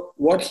 So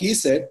what he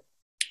said,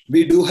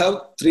 we do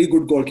have three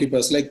good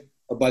goalkeepers like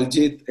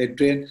Baljit,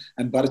 Adrian,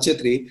 and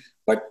Barchetri.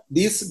 But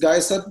these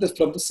guys are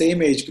from the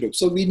same age group.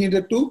 So we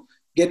needed to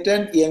get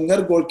a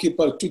younger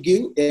goalkeeper to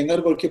give a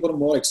younger goalkeeper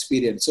more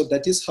experience. So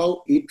that is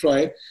how he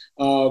tried.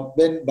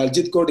 When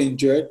Baljit got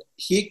injured,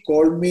 he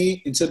called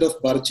me instead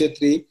of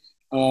Barchetri.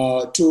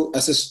 to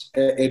assist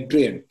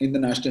Adrian in the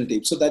national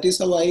team. So that is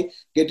how I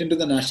get into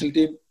the national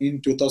team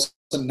in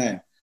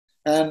 2009.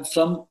 And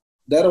from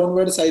there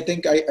onwards, I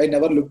think I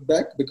never looked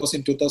back, because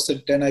in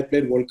 2010 I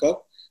played World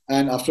Cup,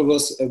 and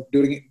afterwards,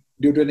 due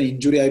to an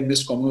injury, I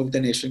missed Commonwealth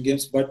and Asian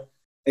Games. But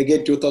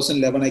again,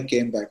 2011 I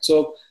came back.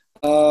 So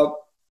that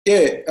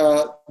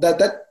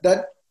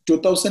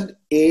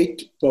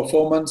 2008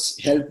 performance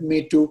helped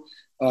me to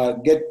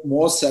get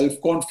more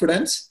self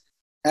confidence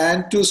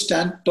and to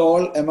stand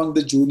tall among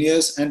the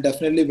juniors. And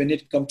definitely when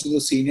it comes to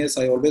the seniors,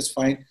 I always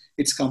find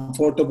it's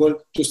comfortable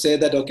to say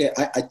that, okay,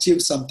 I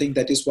achieved something.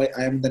 That is why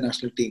I am in the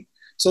national team.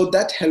 So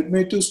that helped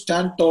me to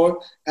stand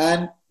tall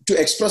and to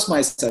express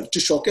myself, to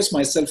showcase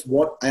myself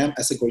what I am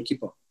as a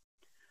goalkeeper.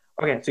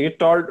 Okay, so you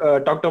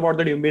talked about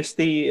that you missed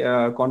the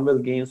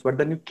Commonwealth Games, but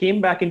then you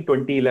came back in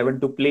 2011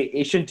 to play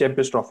Asian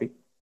Champions Trophy.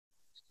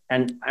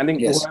 And I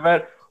think Yes.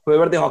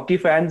 whoever the hockey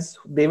fans,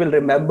 they will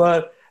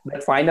remember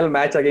that final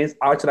match against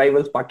arch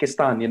rivals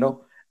Pakistan,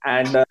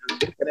 and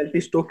in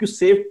penalty stroke, you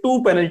saved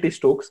two penalty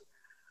strokes.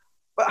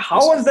 But how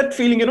Yes. was that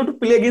feeling? To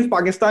play against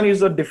Pakistan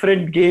is a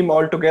different game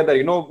altogether.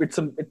 It's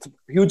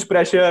huge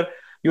pressure.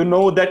 You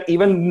know that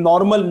even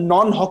normal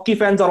non-hockey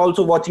fans are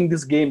also watching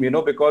this game.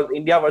 Because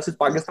India versus Yes.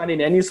 Pakistan in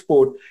any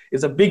sport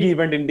is a big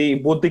event in the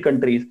both the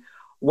countries.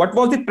 What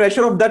was the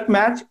pressure of that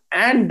match,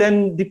 and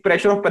then the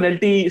pressure of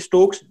penalty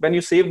strokes when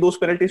you save those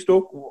penalty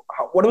strokes?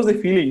 What was the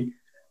feeling?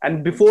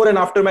 And before and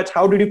after match,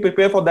 how did you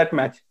prepare for that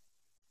match?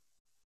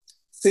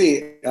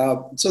 See,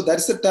 so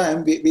that's the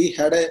time we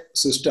had a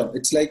system.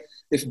 It's like,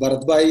 if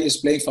Bharat Bhai is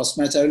playing first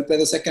match, I will play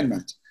the second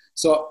match.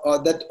 So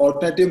that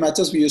alternative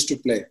matches we used to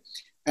play.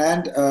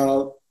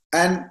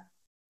 And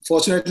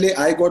fortunately,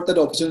 I got that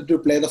opportunity to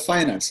play the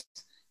finals.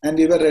 And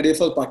we were ready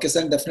for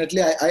Pakistan.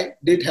 Definitely, I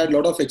did have a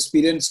lot of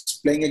experience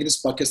playing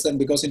against Pakistan,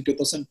 because in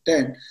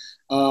 2010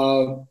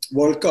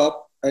 World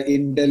Cup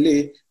in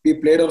Delhi, we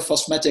played our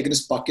first match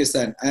against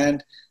Pakistan.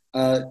 And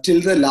till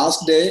the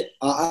last day,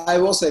 I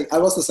was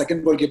the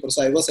second goalkeeper,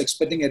 so I was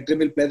expecting Adrian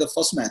will play the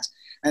first match,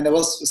 and I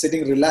was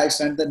sitting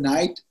relaxed. And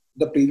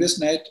the previous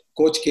night,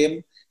 coach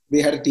came.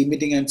 We had a team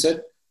meeting and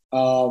said,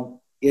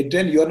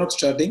 "Adrian, you are not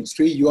starting.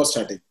 Sri, you are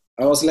starting."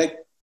 I was like,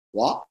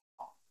 "What?"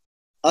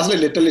 I was like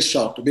literally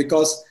shocked,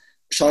 because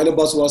Shoaib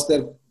Abbas was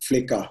their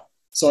flicker.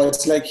 So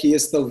it's like he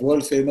is the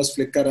world famous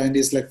flicker, and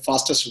he's like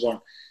fastest one.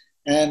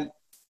 And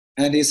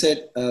he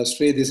said,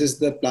 Sri, this is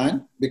the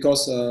plan,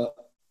 because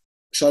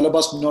Shoaib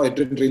Abbas know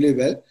Adrian really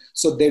well.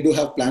 So they do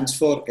have plans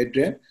for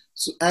Adrian.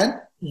 So,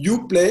 and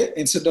you play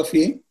instead of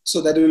him.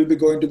 So that will be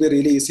going to be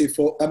really easy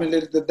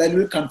that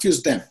will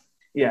confuse them.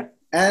 Yeah.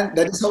 And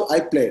that is how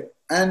I played.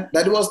 And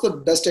that was the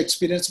best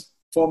experience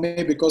for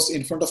me, because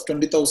in front of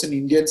 20,000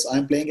 Indians,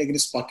 I'm playing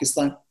against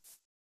Pakistan.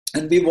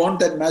 And we won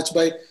that match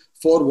by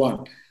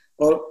 4-1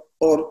 or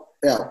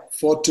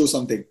 4-2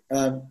 something.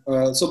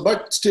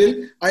 But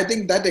still, I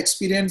think that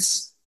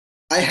experience,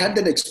 I had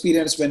that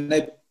experience when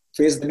I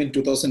faced them in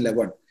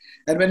 2011.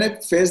 And when I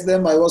faced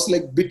them, I was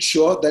like a bit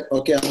sure that,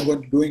 okay, I'm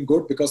going to doing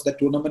good, because the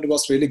tournament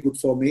was really good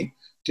for me.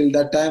 Till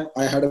that time,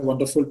 I had a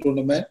wonderful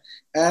tournament.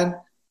 And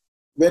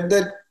when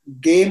the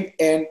game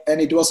and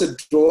it was a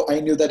draw, I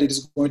knew that it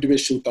is going to be a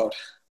shootout.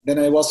 Then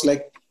I was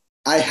like,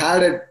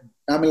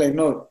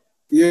 no,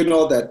 you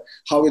know that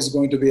how it's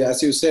going to be.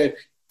 As you said,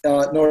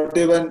 not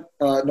the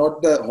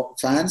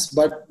fans,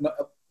 but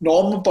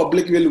normal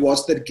public will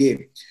watch that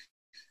game.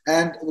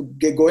 And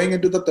going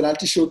into the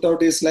penalty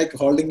shootout is like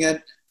holding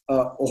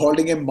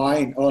a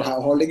mine or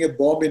holding a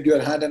bomb into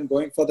your hand and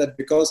going for that,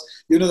 because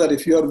you know that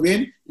if you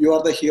win, you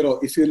are the hero.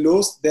 If you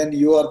lose, then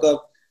you are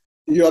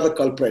the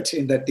culprit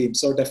in that team.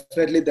 So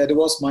definitely that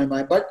was my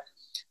mind. But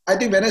I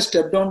think when I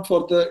stepped down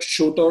for the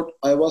shootout,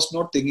 I was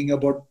not thinking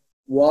about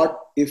what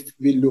if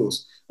we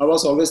lose. I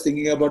was always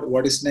thinking about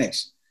what is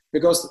next,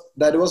 because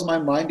that was my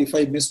mind. If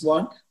I miss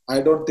one,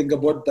 I don't think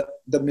about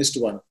the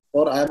missed one,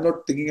 or I'm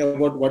not thinking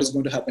about what is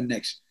going to happen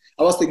next.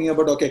 I was thinking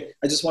about, okay,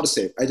 I just want to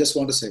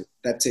save.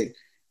 That's it.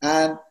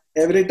 And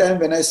every time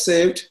when I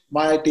saved,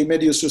 my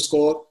teammate used to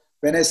score.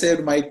 When I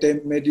saved, my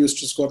teammate used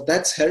to score.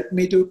 That's helped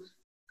me to,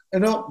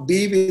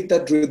 be with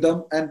that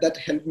rhythm, and that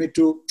helped me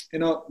to,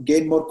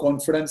 gain more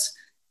confidence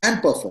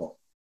and perform.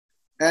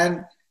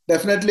 And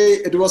definitely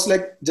it was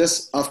like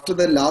just after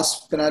the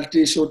last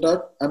penalty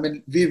shootout,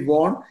 we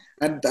won.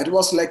 And that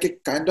was like a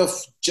kind of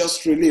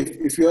just relief.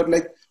 If you're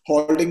like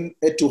holding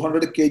a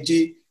 200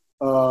 kg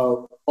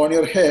on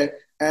your head,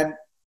 and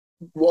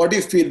what do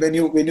you feel when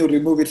you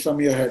remove it from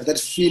your head? That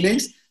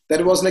feelings,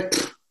 that was like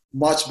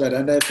much better.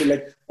 And I feel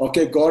like,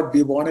 okay, God,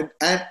 we won it,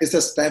 and it's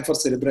just time for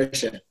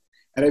celebration.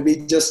 And we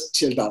just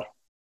chilled out.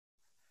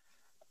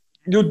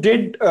 You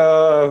did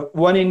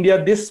won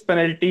India this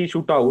penalty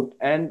shootout,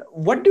 and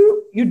what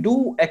do you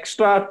do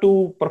extra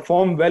to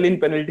perform well in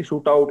penalty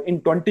shootout?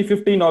 In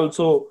 2015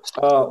 also,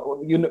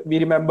 we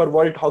remember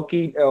World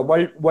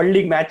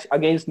League match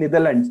against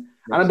Netherlands,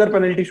 Yes. another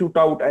penalty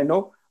shootout, I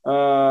know,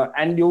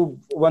 and you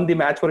won the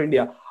match for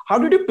India. How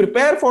did you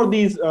prepare for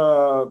these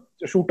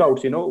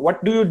shootouts?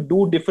 What do you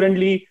do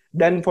differently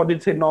than for the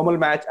say normal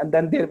match, and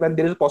then when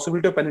there is a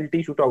possibility of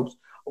penalty shootouts?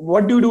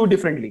 What do you do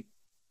differently?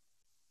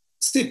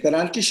 See,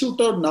 penalty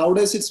shootout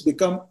nowadays it's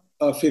become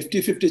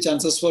 50-50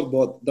 chances for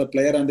both the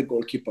player and the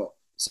goalkeeper.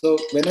 So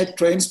when I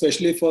train,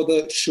 especially for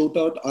the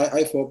shootout,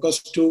 I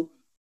focus to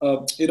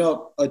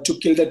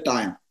kill the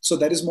time. So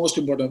that is most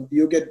important.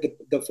 You get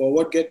the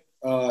forward get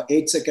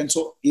 8 seconds.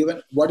 So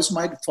even what is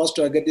my first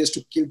target is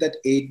to kill that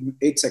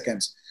eight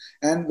seconds.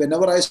 And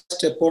whenever I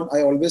step on,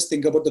 I always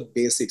think about the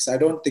basics. I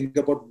don't think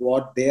about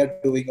what they are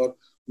doing or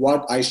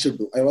what I should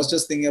do. I was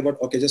just thinking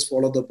about, okay, just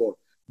follow the ball.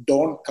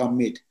 Don't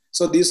commit.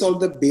 So these are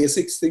the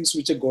basic things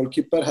which a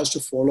goalkeeper has to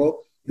follow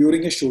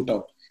during a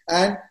shootout.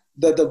 And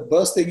the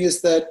best thing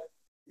is that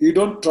you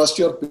don't trust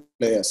your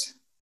players,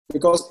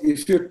 because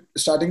if you're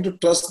starting to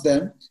trust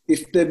them,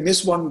 if they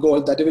miss one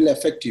goal, that will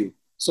affect you.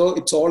 So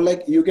it's all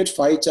like you get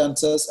 5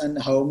 chances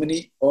and how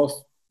many of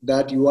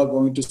that you are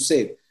going to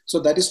save. So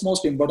that is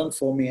most important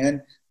for me,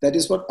 and that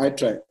is what I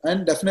try.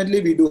 And definitely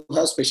we do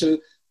have special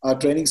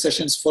training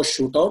sessions for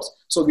shootouts.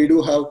 So we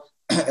do have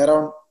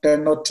around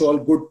 10 or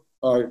 12 good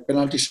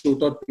penalty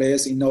shootout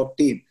players in our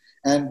team.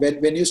 And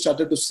when you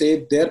started to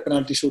save their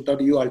penalty shootout,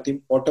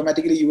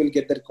 automatically you will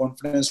get that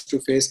confidence to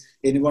face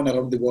anyone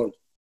around the world.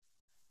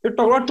 You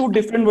talk about two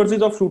different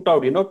versions of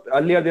shootout.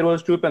 Earlier there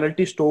was two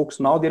penalty strokes.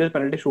 Now there is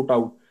penalty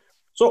shootout.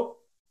 So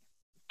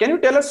can you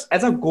tell us,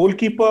 as a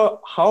goalkeeper,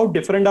 how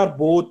different are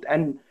both,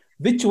 and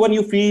which one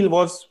you feel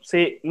was,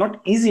 say,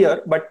 not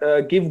easier, but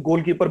give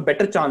goalkeeper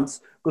better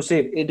chance to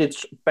save?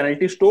 It's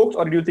penalty strokes,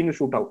 or do you think a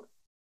shootout?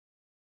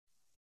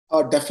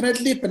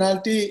 Definitely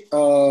penalty.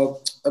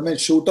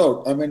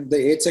 Shootout.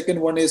 The 8 second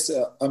one is,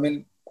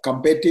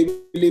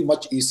 comparatively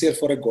much easier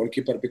for a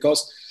goalkeeper,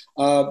 because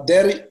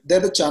there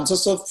the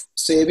chances of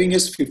saving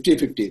is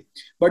 50-50.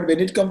 But when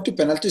it comes to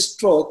penalty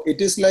stroke,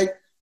 it is like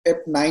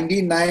at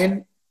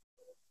 99,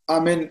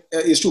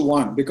 is to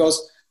 1,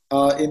 because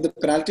in the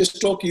penalty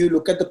stroke, you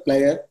look at the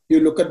player, you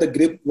look at the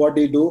grip, what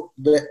he do,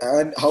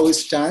 and how he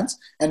stands,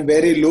 and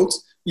where he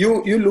looks.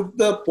 You look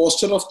the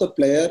posture of the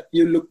player,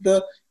 you look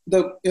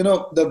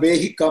the way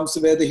he comes,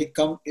 where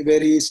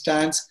he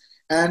stands,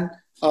 and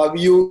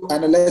you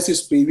analyze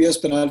his previous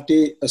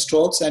penalty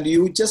strokes, and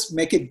you just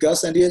make a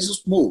guess and you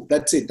just move.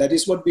 That's it. That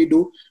is what we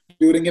do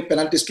during a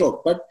penalty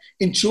stroke. But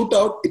in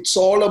shootout, it's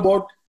all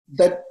about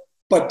that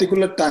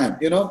particular time.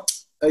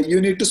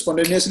 You need to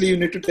spontaneously, you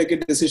need to take a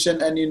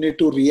decision, and you need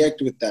to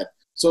react with that.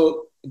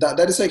 So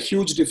that is a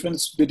huge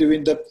difference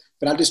between the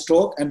penalty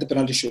stroke and the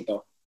penalty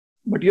shootout.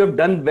 But you have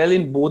done well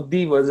in both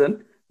the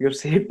version. You have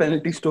saved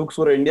penalty strokes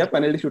for India,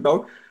 penalty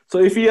shootout. So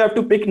if you have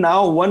to pick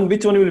now one,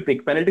 which one you will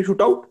pick? Penalty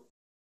shootout?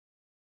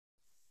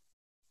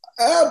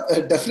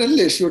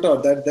 Definitely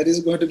shootout. That is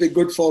going to be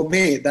good for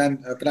me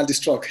than penalty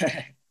stroke.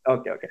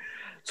 Okay.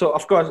 So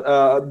of course,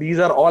 these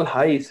are all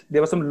highs.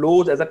 There were some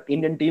lows as an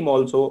Indian team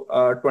also.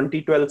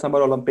 2012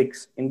 Summer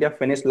Olympics, India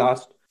finished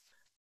last.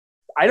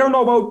 I don't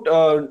know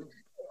about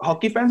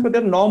hockey fans, but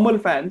they're normal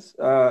fans,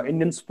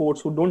 Indian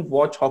sports, who don't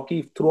watch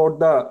hockey throughout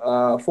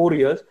the 4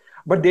 years.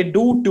 But they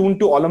do tune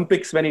to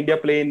Olympics when India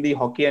play in the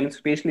hockey, and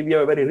especially we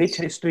have a very rich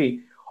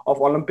history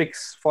of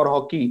Olympics for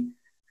hockey.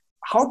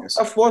 How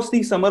tough was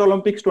the Summer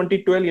Olympics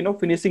 2012,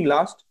 finishing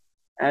last,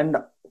 and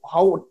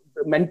how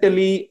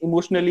mentally,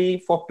 emotionally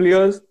for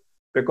players?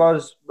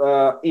 Because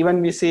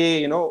even we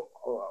say,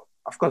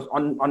 of course,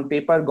 on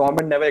paper,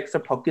 government never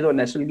accept hockey as a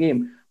national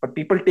game, but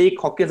people take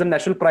hockey as a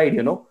national pride,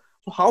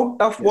 So how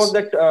tough was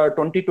that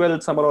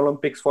 2012 Summer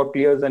Olympics for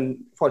players, and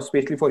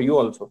especially for you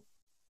also?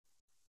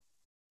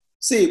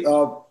 See,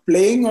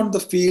 playing on the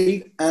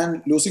field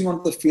and losing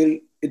on the field,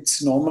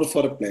 it's normal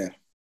for a player.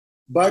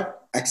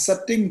 But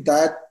accepting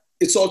that,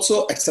 it's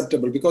also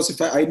acceptable, because if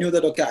I knew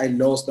that, okay, I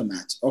lost the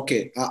match.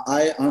 Okay,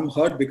 I'm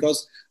hurt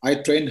because I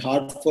trained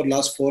hard for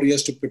last 4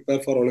 years to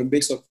prepare for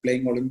Olympics or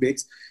playing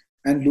Olympics,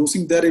 and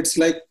losing there, it's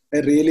like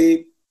a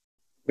really,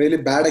 really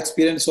bad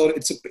experience, or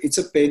it's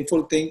a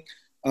painful thing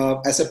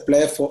as a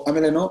player.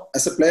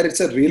 As a player,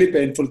 it's a really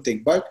painful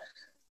thing. But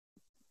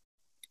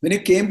when you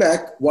came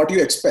back, what do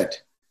you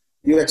expect?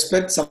 You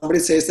expect somebody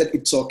says that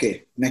it's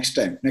okay, next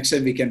time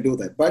we can do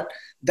that. But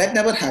that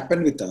never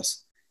happened with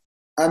us.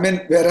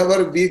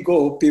 Wherever we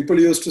go, people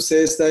used to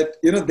say that,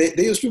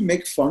 they used to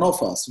make fun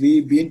of us.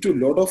 We've been to a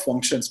lot of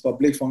functions,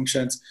 public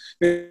functions,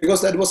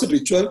 because that was a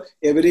ritual.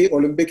 Every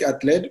Olympic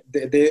athlete,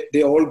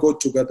 they all go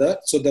together.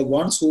 So the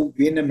ones who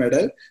win a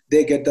medal,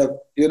 they get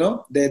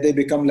they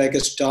become like a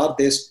star.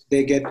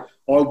 They get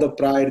all the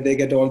pride, they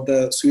get all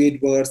the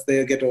sweet words,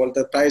 they get all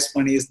the prize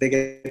monies, they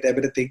get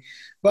everything.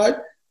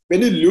 But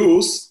when you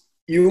lose,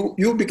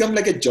 you become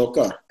like a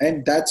joker.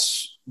 And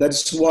that's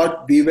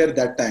what we were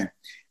that time.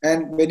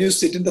 And when you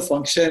sit in the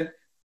function,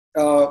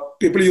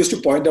 people used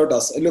to point out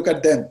us. Look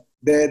at them.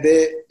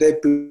 They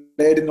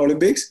played in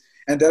Olympics,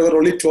 and there were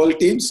only 12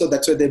 teams, so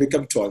that's why they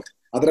become 12th.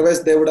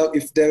 Otherwise, they would have,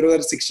 if there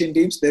were 16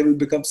 teams, they will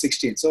become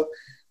 16. So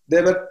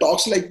there were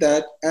talks like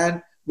that,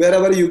 and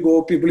wherever you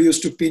go, people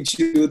used to pinch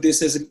you. They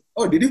says,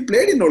 "Oh, did you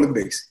play in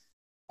Olympics?"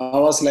 I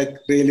was like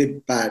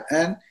really bad,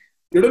 and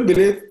You don't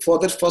believe, for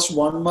that first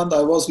 1 month,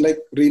 I was like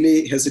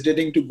really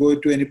hesitating to go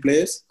to any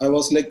place. I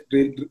was like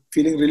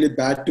feeling really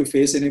bad to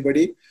face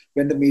anybody.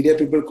 When the media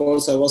people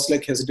calls, I was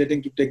like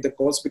hesitating to take the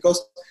calls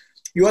because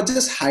you are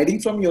just hiding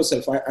from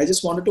yourself. I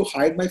just wanted to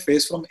hide my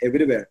face from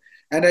everywhere.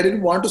 And I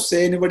didn't want to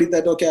say anybody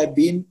that, okay, I've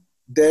been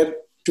there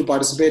to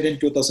participate in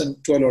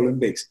 2012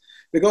 Olympics,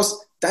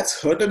 because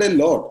that's hurted a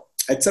lot.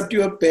 Except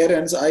your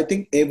parents, I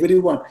think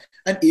everyone.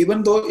 And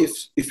even though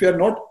if you're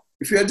not,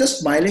 if you're just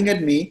smiling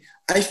at me,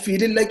 I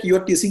feel it like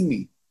you're teasing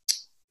me.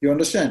 You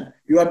understand?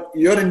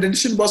 Your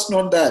intention was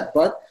not that,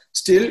 but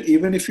still,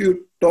 even if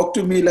you talk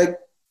to me like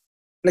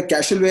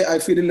casual way, I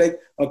feel like,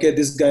 okay,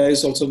 this guy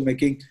is also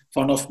making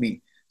fun of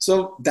me.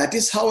 So that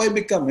is how I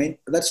become.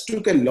 That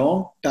took a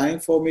long time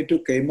for me to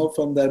come up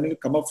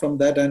from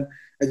that. And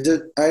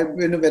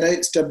when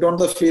I stepped on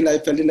the field, I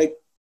felt like,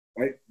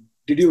 right,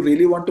 did you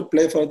really want to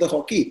play for the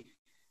hockey?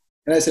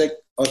 And I said,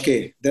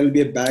 okay, there will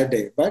be a bad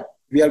day, but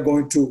we are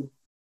going to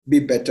be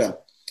better.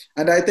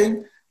 And I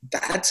think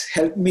that's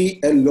helped me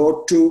a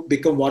lot to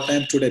become what I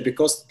am today,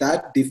 because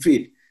that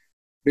defeat,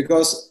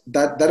 because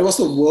that was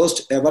the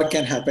worst ever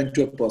can happen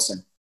to a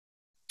person.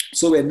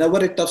 So whenever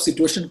a tough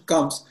situation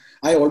comes,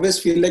 I always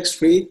feel like,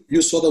 Sri,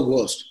 you saw the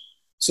worst.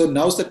 So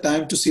now's the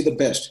time to see the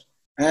best.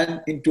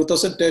 And in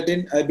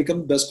 2013, I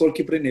became best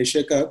goalkeeper in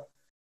Asia Cup,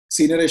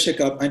 Senior Asia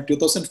Cup. And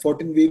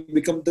 2014, we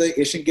become the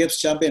Asian Games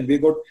champion. We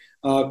got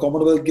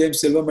Commonwealth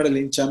Games silver medal.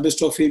 In Champions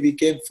Trophy, we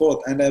came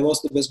fourth, and I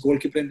was the best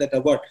goalkeeper in that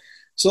award.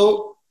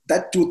 So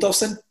that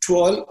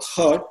 2012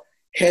 hurt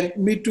helped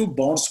me to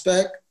bounce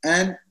back,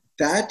 and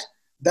that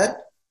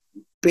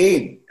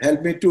pain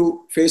helped me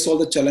to face all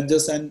the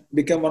challenges and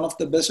become one of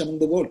the best among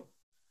the world.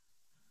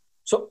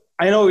 So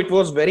I know it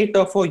was very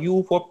tough for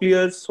you, for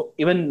players. So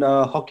even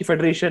Hockey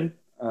Federation,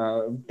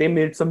 they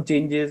made some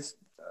changes.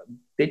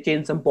 They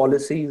changed some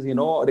policies,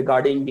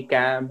 regarding the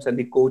camps and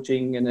the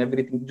coaching and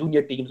everything,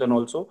 junior teams, and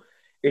also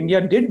India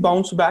did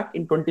bounce back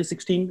in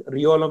 2016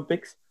 Rio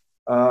Olympics.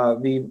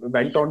 We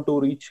went on to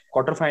reach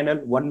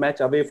quarterfinal, one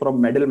match away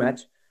from medal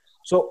match.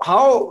 So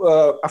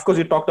how, of course,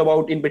 you talked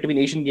about in between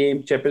Asian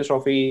Games, Champions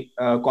Trophy,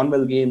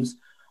 Commonwealth Games.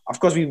 Of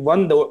course, we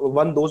won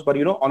those, but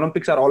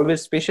Olympics are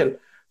always special.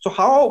 So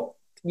how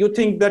you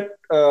think that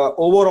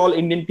overall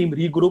Indian team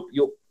regroup?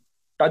 You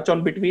touch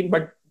on between,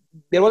 but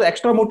there was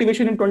extra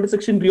motivation in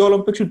 2016 Rio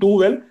Olympics to do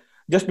well,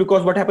 just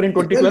because what happened in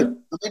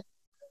 2012.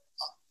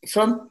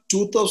 From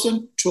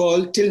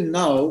 2012 till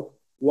now,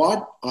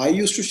 what I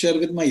used to share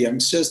with my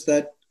youngsters,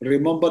 that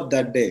remember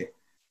that day.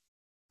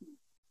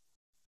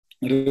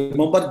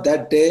 Remember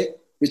that day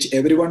which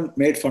everyone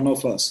made fun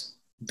of us.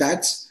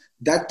 That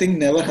thing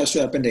never has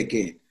to happen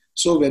again.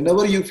 So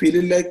whenever you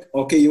feel like,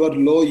 okay, you are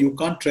low, you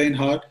can't train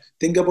hard,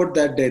 think about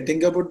that day.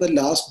 Think about the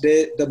last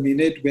day, the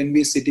minute when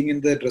we're sitting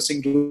in the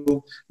dressing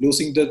room,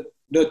 losing the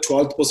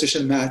 12th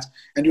position match,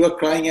 and you are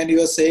crying and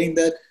you are saying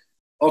that,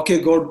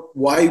 okay, God,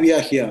 why we are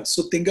here?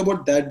 So think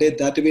about that day.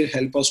 That will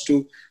help us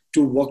to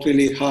work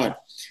really hard.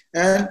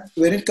 And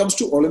when it comes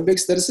to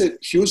Olympics, there is a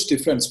huge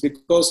difference,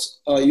 because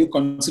you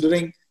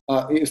considering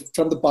if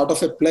from the part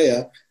of a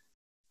player,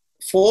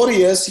 4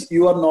 years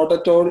you are not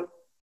at all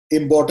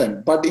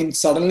important, but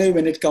suddenly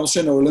when it comes to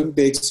an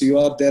Olympics, you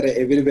are there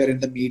everywhere in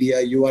the media.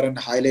 You are in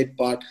highlight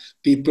part.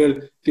 People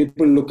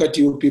look at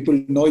you. People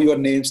know your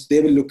names.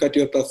 They will look at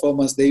your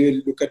performance. They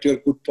will look at your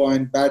good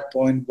point, bad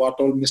point, what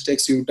all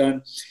mistakes you've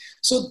done.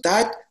 So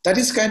that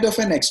is kind of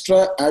an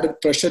extra added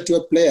pressure to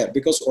a player,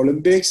 because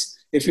Olympics,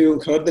 if you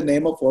heard the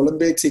name of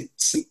Olympics,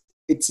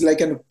 it's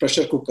like a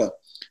pressure cooker.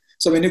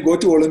 So when you go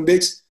to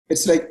Olympics,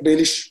 it's like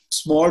really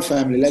small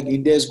family. Like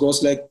India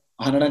goes like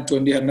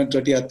 120,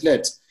 130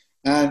 athletes.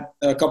 And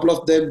a couple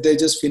of them, they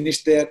just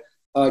finish their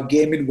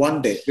game in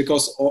one day,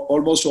 because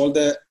almost all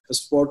the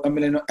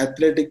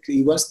athletic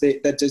events,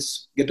 that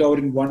just get over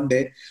in one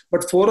day.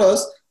 But for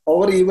us,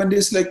 our event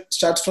is like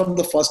starts from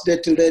the first day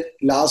till the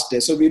last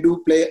day. So we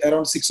do play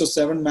around 6 or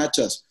 7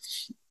 matches.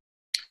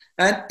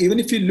 And even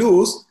if you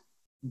lose,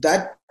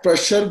 that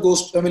pressure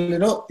goes,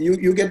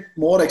 you get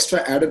more extra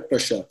added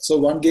pressure. So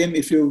one game,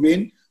 if you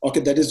win, okay,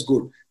 that is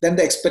good. Then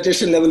the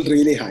expectation level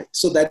really high.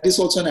 So that is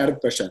also an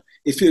added pressure.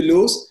 If you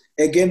lose,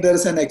 again, there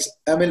is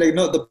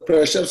the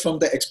pressure from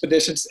the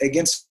expectations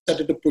again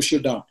started to push you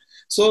down.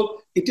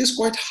 So it is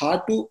quite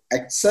hard to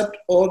accept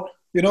or,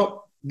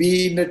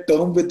 be in a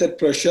term with that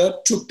pressure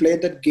to play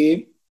that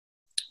game.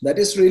 That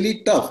is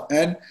really tough.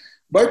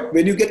 But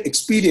when you get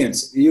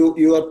experience,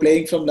 you are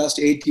playing from last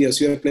 8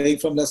 years, you are playing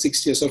from last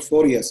 6 years or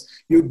 4 years,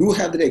 you do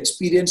have the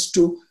experience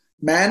to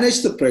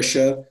manage the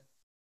pressure,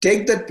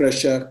 take that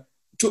pressure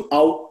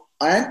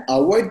and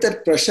avoid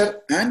that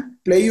pressure and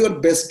play your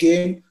best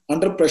game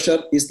under pressure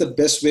is the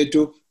best way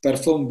to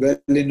perform well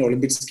in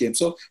Olympics game.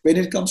 So when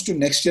it comes to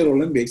next year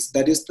Olympics,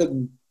 that is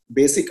the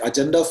basic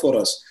agenda for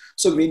us.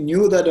 So we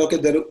knew that, okay,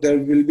 there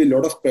will be a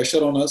lot of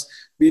pressure on us.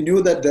 We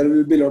knew that there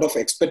will be a lot of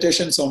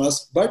expectations on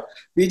us, but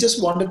we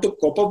just wanted to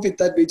cope up with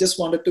that. We just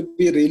wanted to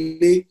be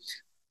really,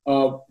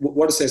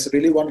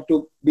 really wanted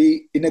to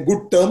be in a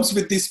good terms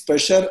with this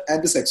pressure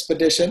and these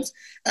expectations.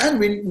 And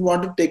we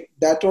want to take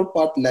that all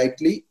part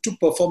lightly to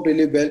perform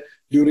really well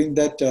during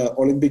that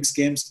Olympics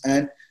games,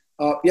 and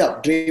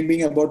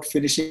dreaming about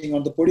finishing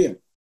on the podium.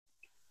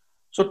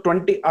 So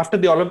 20 after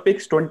the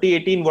Olympics,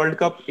 2018 World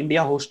Cup, India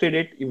hosted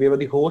it. We were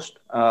the host.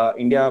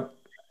 India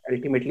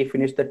ultimately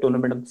finished the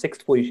tournament on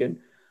sixth position.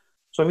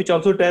 So which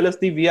also tell us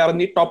we are in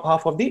the top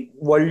half of the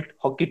world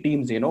hockey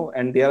teams,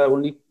 and there are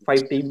only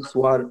 5 teams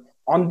who are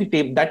on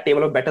the that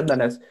table are better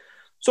than us.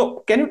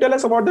 So can you tell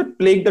us about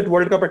playing that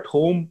World Cup at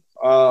home?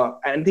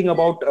 Anything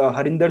about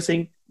Harinder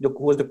Singh,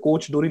 who was the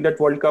coach during that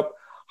World Cup?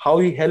 How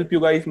he helped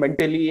you guys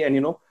mentally and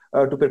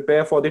to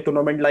prepare for the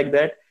tournament like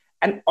that?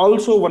 And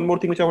also one more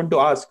thing which I want to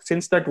ask: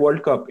 since that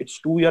World Cup, it's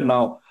 2 years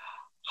now,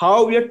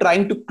 how we are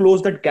trying to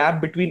close that gap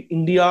between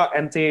India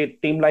and say a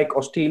team like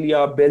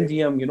Australia,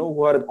 Belgium,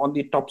 who are on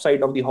the top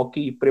side of the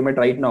hockey pyramid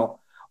right now.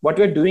 What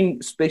we are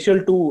doing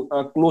special to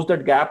close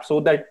that gap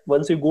so that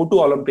once we go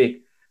to Olympic,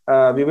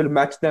 we will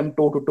match them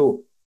toe to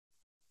toe.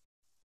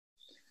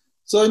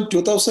 So in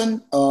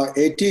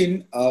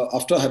 2018,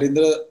 after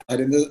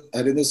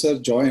Harinder sir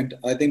joined,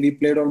 I think we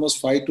played almost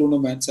 5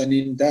 tournaments, and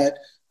in that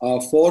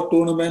 4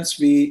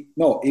 tournaments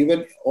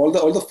even all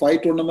the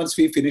 5 tournaments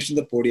we finished in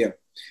the podium.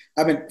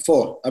 I mean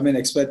 4. I mean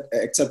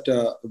except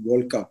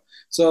World Cup.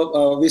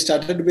 So we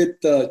started with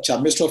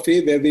Champions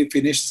Trophy, where we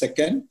finished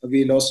second.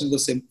 We lost in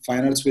the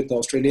finals with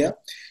Australia.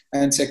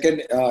 And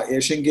second,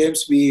 Asian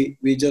Games, we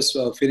just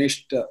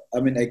finished,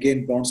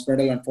 again, bronze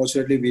medal.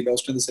 Unfortunately, we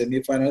lost in the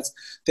semi-finals.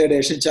 Third,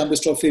 Asian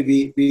Champions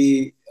Trophy,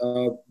 we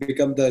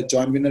become the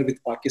joint winner with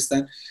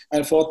Pakistan.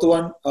 And fourth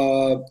one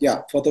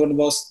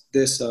was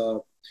this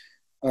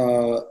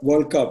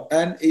World Cup.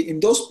 And in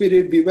those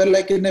periods, we were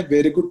like in a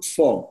very good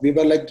form. We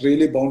were like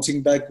really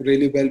bouncing back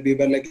really well. We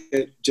were like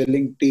a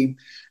gelling team.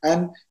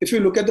 And if you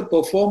look at the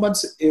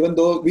performance, even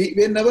though we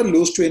never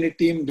lose to any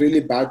team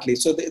really badly.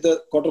 So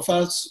the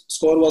quarterfinals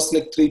score was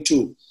like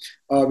 3-2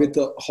 with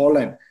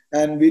Holland.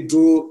 And we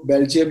drew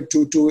Belgium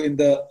 2-2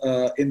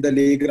 in the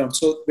league round.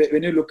 So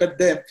when you look at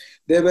them,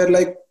 they were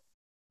like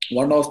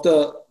one of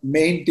the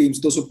main teams,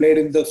 those who played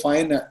in the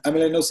final,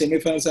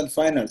 semi-finals and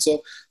finals.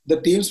 So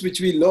the teams which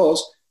we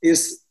lost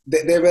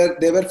they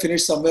were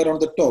finished somewhere on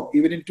the top.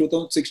 Even in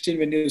 2016,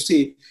 when you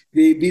see,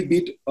 we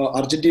beat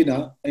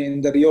Argentina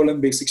in the Rio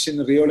Olympics,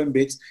 16 Rio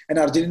Olympics, and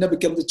Argentina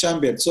became the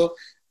champion. So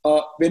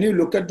when you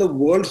look at the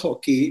world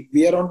hockey,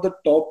 we are on the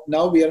top.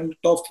 Now we are in the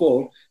top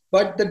 4.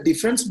 But the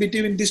difference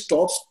between these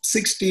top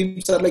 6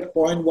 teams are like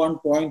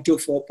 0.1, 0.2,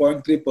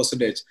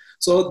 4.3%.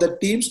 So the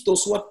teams,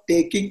 those who are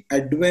taking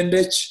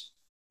advantage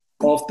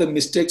of the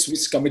mistakes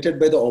which committed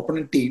by the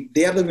opponent team,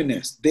 they are the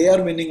winners. They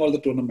are winning all the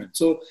tournaments.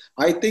 So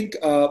I think,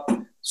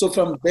 so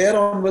from there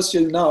onwards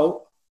till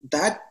now,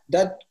 that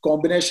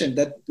combination,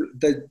 that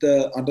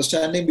the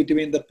understanding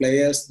between the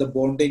players, the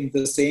bonding,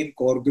 the same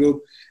core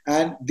group,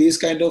 and these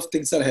kind of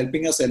things are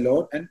helping us a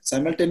lot. And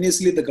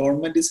simultaneously, the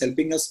government is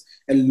helping us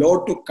a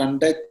lot to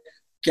conduct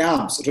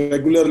camps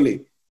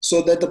regularly,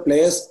 so that the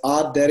players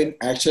are there in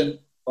action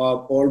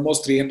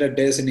almost 300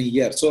 days in a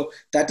year. So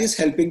that is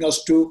helping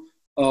us to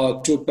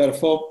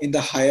perform in the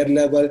higher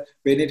level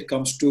when it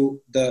comes to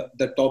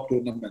the top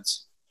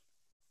tournaments.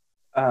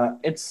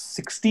 It's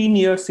 16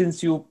 years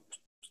since you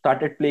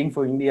started playing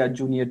for India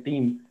junior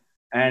team,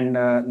 and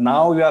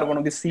now you are one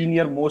of the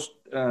senior most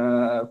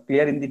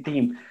player in the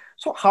team.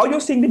 So how you're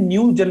seeing the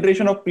new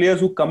generation of players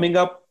who coming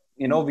up?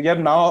 We have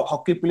now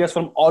hockey players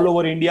from all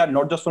over India,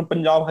 not just from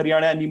Punjab,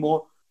 Haryana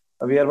anymore,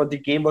 where the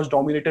game was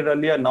dominated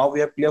earlier. Now we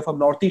have players from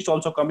Northeast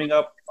also coming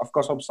up, of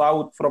course, from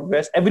South, from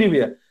West,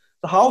 everywhere.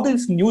 So how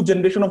this new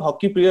generation of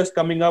hockey players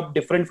coming up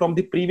different from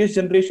the previous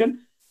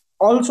generation?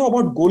 Also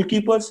about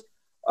goalkeepers.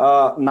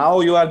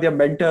 Now you are their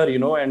mentor,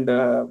 and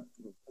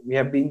we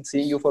have been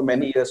seeing you for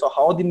many years. So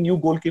how the new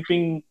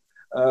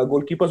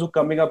goalkeepers who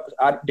coming up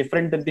are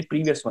different than the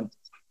previous one?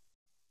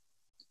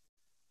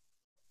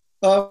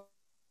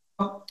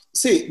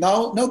 See,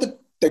 now the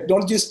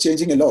technology is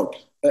changing a lot.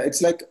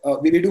 It's like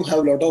we do have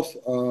a lot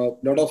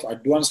of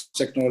advanced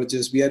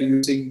technologies. We are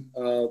using,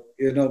 the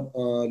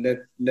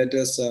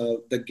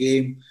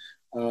game,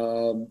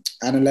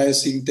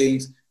 analyzing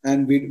things,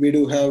 and we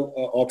do have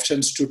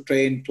options to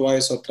train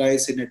twice or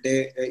thrice in a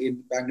day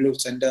in Bangalore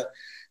Center.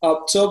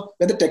 So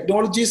when the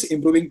technology is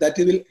improving, that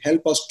will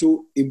help us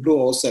to improve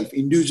ourselves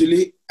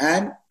individually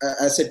and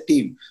as a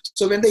team.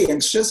 So when the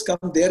youngsters come,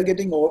 they are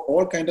getting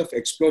all kind of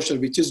exposure,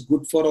 which is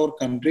good for our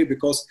country,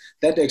 because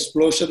that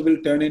exposure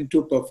will turn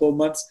into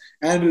performance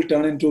and will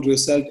turn into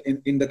result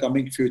in the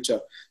coming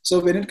future. So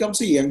when it comes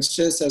to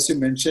youngsters, as you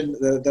mentioned,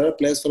 there are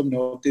players from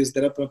Northeast,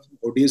 there are from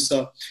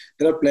Odisha,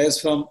 there are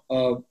players from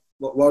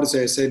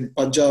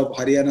Punjab,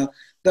 Haryana.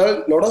 There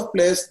are a lot of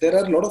players, there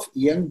are a lot of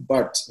young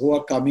buds who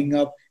are coming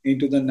up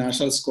into the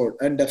national squad.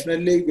 And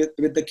definitely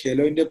with the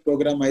Khelo India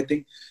program, I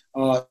think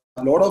a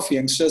lot of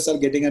youngsters are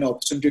getting an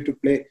opportunity to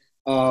play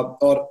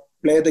or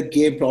play the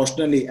game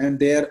professionally, and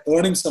they are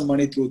earning some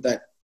money through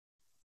that.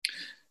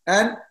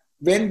 And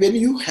when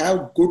you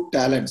have good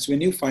talents,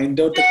 when you find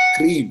out the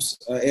creams,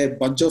 a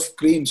bunch of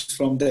creams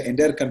from the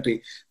entire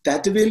country,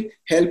 that will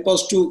help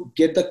us to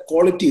get the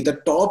quality, the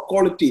top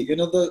quality,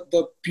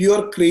 the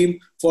pure cream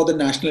for the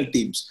national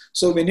teams.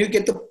 So when you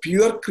get the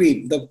pure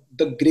cream,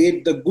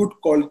 the good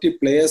quality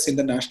players in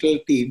the national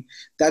team,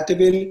 that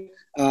will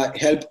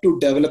help to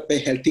develop a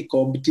healthy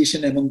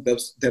competition among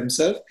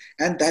themselves,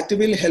 and that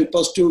will help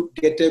us to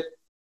get a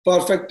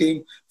perfect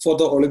team for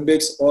the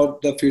Olympics or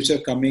the future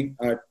coming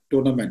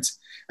tournaments.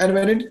 And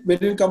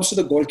when it comes to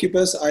the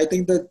goalkeepers, I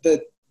think that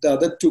the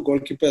other two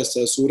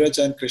goalkeepers, Suraj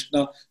and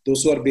Krishna,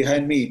 those who are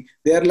behind me,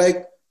 they are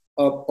like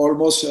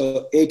almost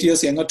 8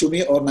 years younger to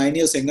me or 9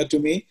 years younger to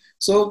me.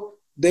 So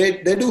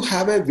they do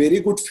have a very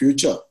good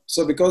future.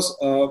 So because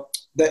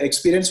the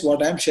experience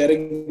what I'm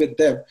sharing with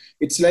them,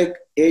 it's like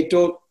 8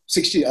 or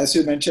 60, as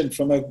you mentioned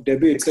from a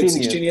debut, it's like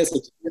 16 years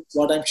experience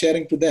what I'm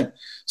sharing to them.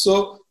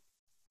 So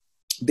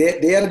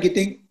they are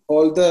getting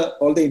all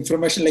the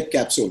information like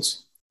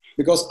capsules,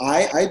 because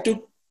I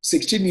took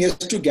 16 years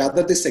to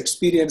gather this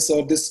experience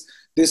or this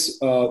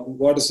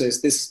what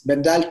is this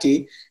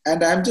mentality,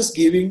 and I'm just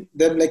giving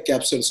them like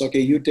capsules. Okay,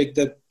 you take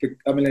the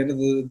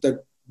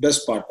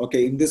best part.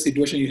 Okay, in this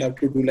situation you have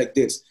to do like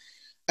this,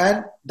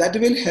 and that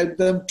will help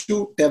them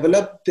to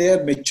develop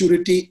their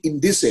maturity in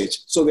this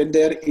age. So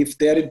if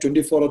they are in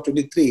 24 or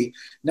 23,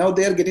 now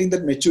they are getting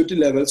that maturity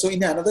level. So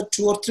in another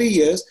 2 or 3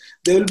 years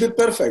they will be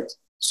perfect.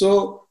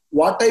 So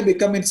what I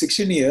become in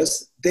 16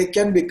 years, they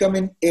can become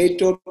in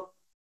 8,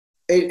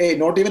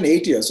 not even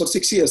 8 years or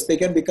 6 years, they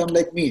can become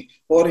like me.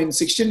 Or in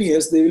 16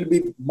 years, they will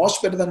be much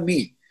better than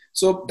me.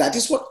 So that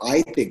is what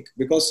I think,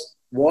 because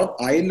what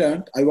I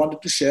learned, I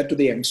wanted to share to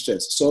the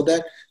youngsters so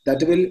that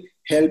will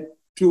help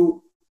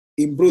to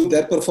improve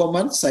their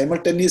performance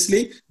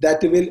simultaneously.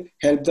 That will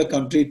help the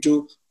country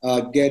to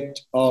get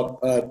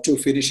or to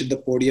finish in the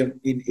podium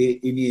in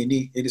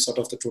any sort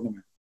of the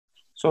tournament.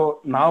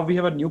 So now we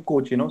have a new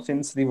coach,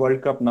 since the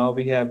World Cup. Now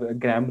we have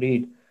Graham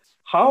Reed.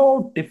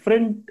 How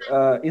different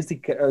is the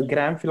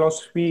Graham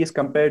philosophy is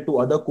compared to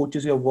other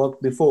coaches you have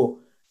worked before?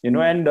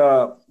 And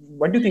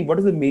what do you think? What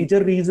is the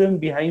major reason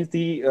behind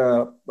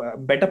the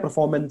better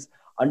performance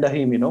under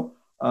him?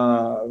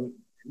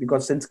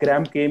 Because since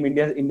Graham came,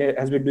 India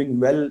has been doing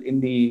well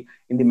in the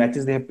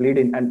matches they have played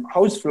in, and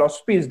how his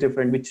philosophy is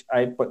different, which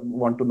I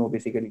want to know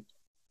basically.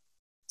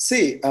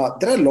 See,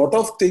 there are a lot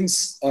of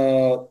things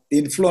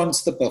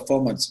influence the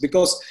performance,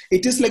 because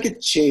it is like a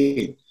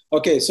chain.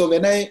 Okay, so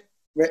when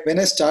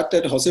I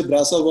started, Jose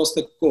Brasa was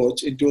the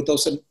coach in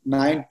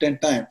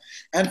 2009-10 time,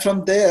 and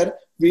from there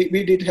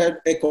we did have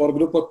a core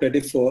group of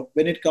 24.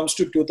 When it comes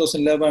to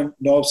 2011,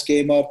 Knobs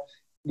came up.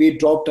 We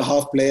dropped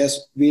half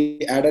players. We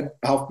added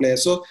half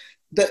players. So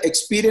the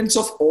experience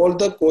of all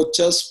the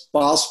coaches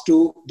passed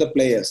to the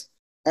players,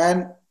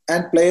 and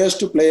players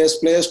to players,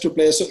 players to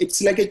players. So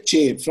it's like a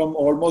chain from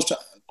almost.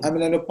 In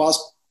the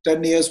past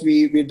 10 years,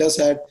 we just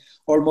had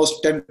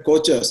almost 10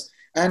 coaches,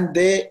 and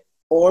they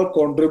all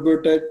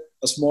contributed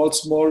a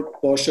small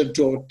portion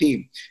to our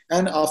team.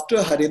 And after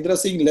Harindra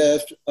Singh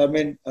left,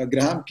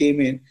 Graham came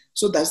in.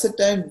 So that's the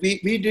time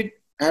we did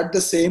add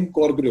the same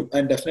core group,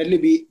 and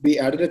definitely we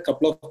added a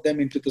couple of them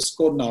into the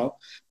score now.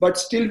 But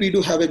still, we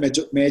do have a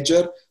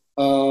major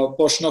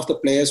portion of the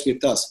players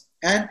with us.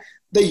 And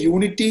the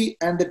unity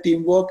and the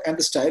teamwork and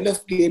the style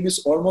of game is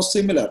almost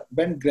similar.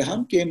 When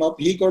Graham came up,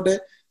 he got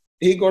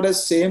a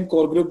same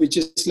core group which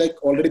is like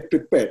already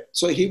prepared.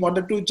 So he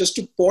wanted to just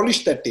to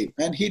polish that team,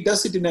 and he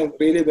does it in a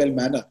really well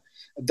manner.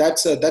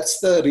 That's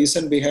the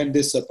reason behind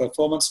this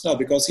performance now,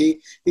 because he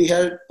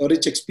had a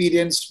rich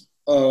experience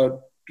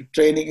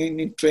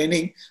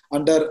training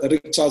under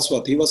Rick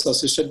Charlesworth. He was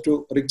assistant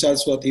to Rick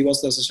Charlesworth. He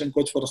was the assistant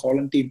coach for the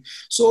Holland team.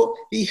 So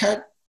he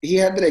had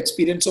the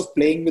experience of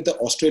playing with the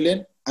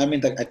Australian,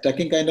 the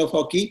attacking kind of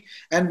hockey,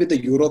 and with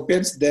the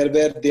Europeans, they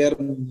are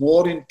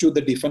more into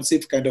the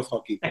defensive kind of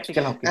hockey.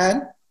 Tactical hockey.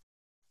 And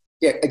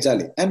yeah,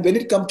 exactly. And when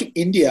it comes to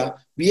India,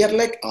 we are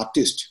like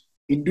artists.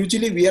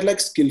 Individually, we are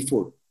like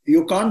skillful.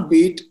 You can't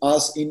beat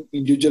us in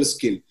individual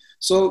skill.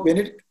 So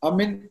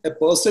a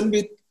person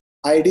with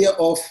idea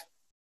of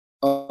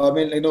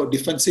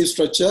defensive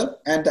structure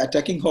and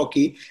attacking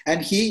hockey,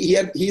 and he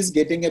is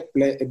getting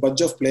a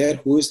bunch of player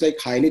who is like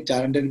highly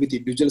talented with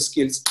individual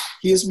skills.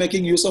 He is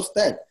making use of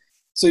that.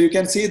 So you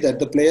can see that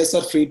the players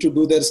are free to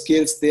do their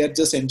skills. They are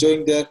just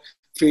enjoying their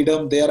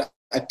freedom. They are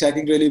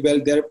attacking really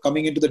well. They are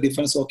coming into the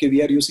defense. Okay,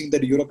 we are using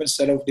the European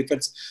style of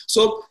defense.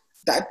 So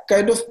that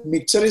kind of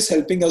mixture is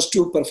helping us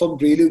to perform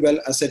really well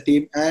as a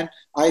team. And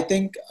I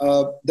think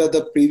that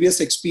the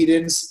previous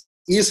experience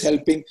is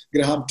helping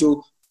Graham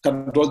to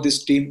control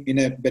this team in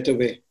a better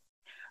way.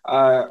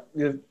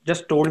 You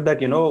just told that,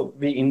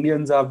 we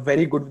Indians are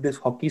very good with these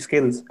hockey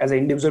skills. As an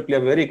individual player,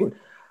 very good.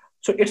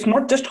 So it's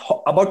not just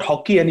about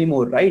hockey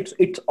anymore, right?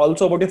 It's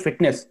also about your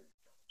fitness.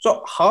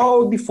 So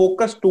how the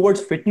focus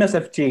towards fitness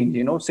have changed,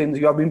 since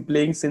you have been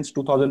playing since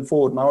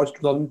 2004, now it's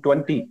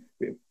 2020,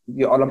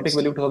 the Olympic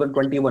value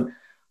 2021.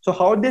 So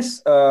how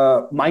this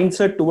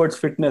mindset towards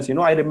fitness,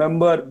 I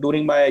remember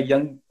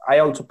I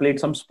also played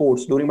some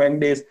sports during my young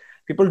days.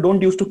 people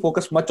don't used to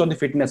focus much on the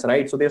fitness,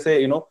 right? So they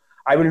say,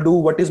 I will do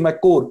what is my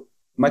core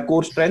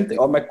strength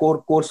or my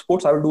core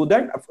sports. I will do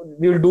that.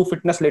 We will do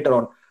fitness later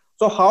on.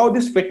 So how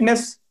this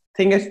fitness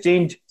thing has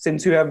changed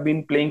since you have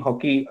been playing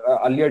hockey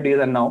earlier days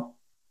and now?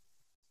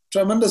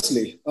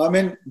 Tremendously. I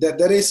mean,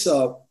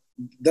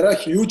 there are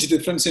huge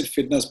difference in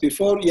fitness.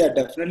 Before, yeah,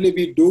 definitely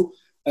we do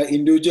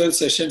individual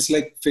sessions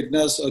like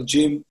fitness or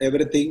gym,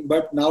 everything.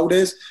 But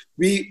nowadays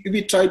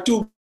we try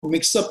to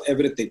mix up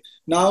everything.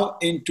 Now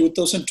in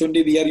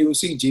 2020, we are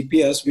using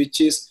GPS, which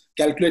is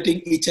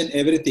calculating each and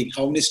everything.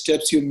 How many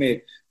steps you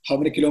made, how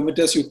many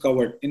kilometers you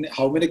covered, in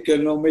how many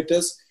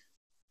kilometers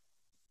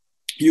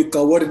you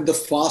cover in the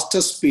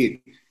fastest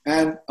speed.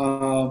 And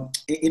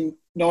in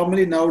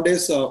normally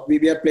nowadays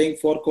we are playing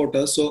 4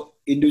 quarters, so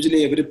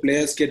individually every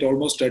players get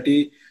almost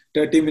 30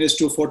 minutes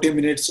to 40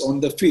 minutes on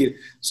the field.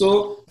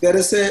 So there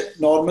is a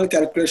normal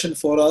calculation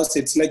for us.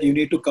 It's like you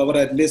need to cover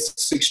at least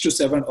 6 to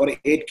 7 or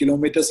 8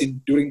 kilometers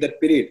in during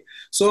that period.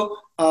 So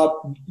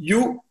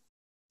you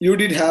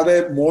did have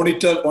a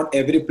monitor on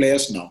every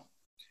players now.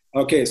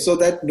 Okay, so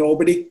that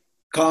nobody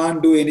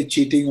can't do any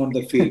cheating on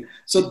the field.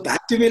 So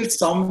that will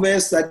some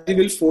ways that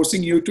will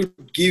forcing you to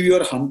give your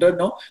 100,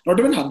 no, not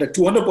even 100,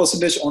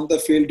 200% on the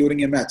field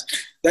during a match.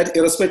 That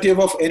irrespective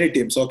of any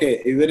teams.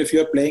 Okay, even if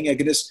you are playing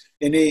against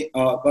any,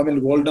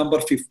 world number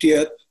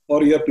 50th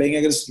or you are playing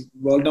against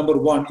world number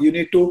 1, you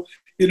need to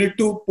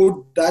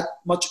put that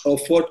much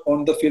effort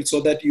on the field so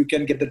that you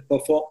can get the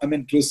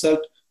result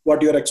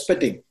what you are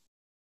expecting.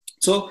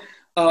 So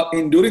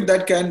in during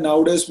that kind,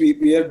 nowadays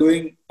we are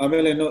doing,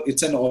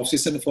 it's an off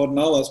season for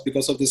now us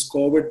because of this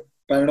COVID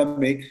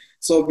pandemic.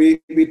 So we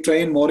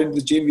train more in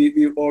the gym.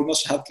 We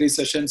almost have 3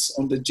 sessions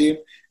on the gym,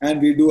 and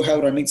we do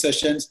have running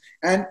sessions.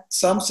 And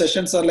some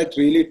sessions are like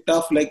really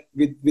tough, like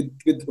with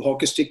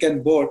hockey stick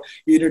and board,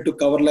 you need to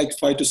cover like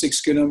 5 to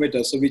 6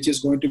 kilometers. So which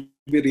is going to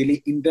be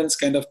really intense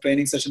kind of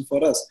training session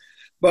for us.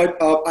 But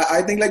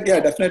I think like, yeah,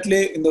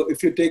 definitely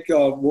if you take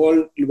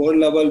world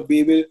level,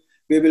 we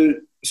will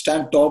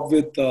stand top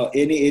with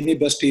any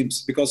best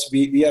teams because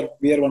we are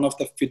one of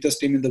the fittest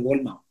team in the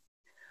world now.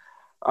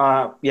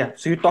 Yeah.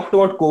 So you talked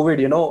about COVID.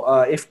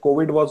 If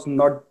COVID was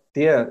not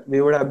there,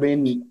 we would have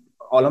been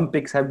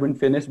Olympics have been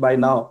finished by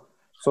now.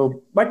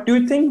 So, but do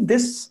you think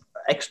this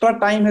extra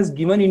time has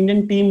given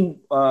Indian team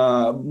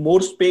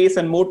more space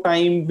and more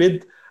time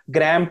with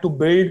Graham to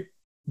build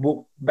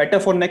better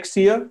for next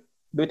year?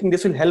 Do you think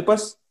this will help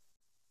us?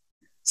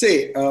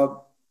 See,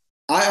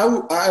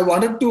 I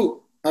wanted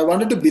to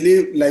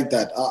believe like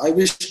that. I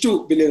wish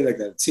to believe like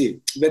that.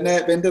 See,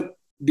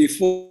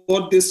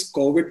 before this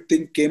COVID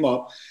thing came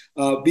up,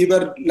 we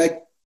were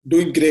like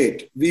doing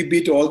great. We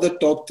beat all the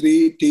top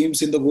 3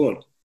 teams in the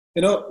world.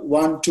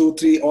 1, 2,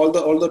 3, all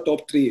the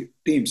top 3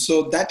 teams.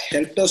 So that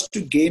helped us to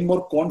gain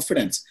more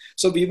confidence.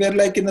 So we were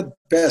like in the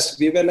best.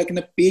 We were like in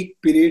a peak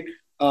period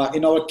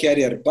in our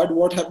career. But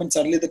what happened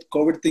suddenly that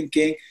COVID thing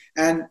came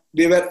and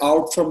we were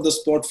out from the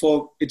sport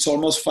for it's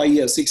almost 5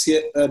 years,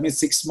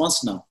 6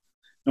 months now.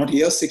 Not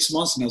years, 6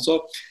 months now.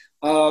 So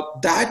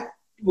that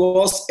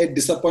was a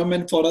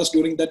disappointment for us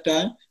during that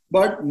time.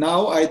 But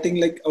now I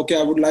think like, okay,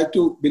 I would like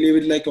to believe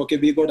it like, okay,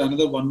 we got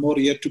another 1 more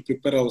year to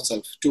prepare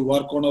ourselves, to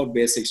work on our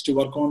basics, to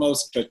work on our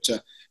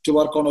structure, to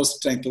work on our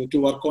strength,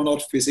 to work on our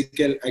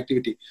physical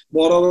activity.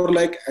 Moreover,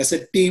 like as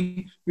a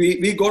team,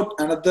 we got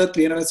another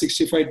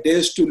 365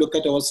 days to look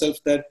at ourselves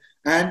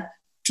and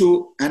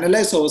to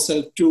analyze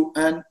ourselves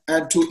and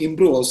to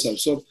improve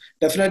ourselves. So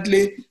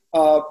definitely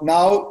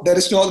now there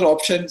is no other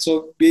option.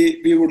 So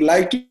we would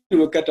like to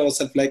look at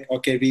ourselves like,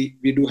 okay,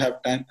 we do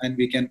have time and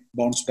we can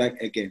bounce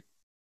back again.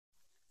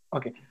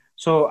 Okay.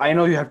 So I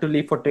know you have to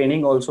leave for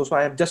training also. So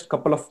I have just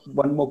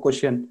one more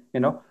question,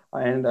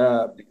 and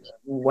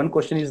one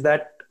question is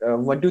that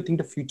what do you think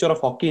the future of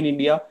hockey in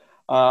India?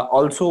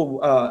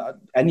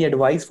 Any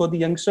advice for the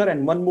youngster?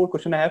 And one more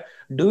question I have,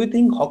 do you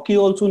think hockey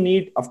also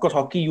of course,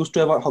 hockey used to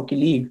have a hockey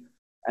league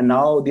and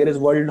now there is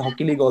World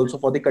Hockey League also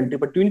for the country.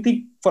 But do you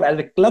think as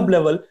a club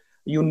level,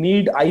 you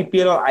need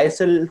IPL or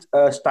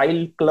ISL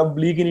style club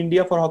league in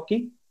India for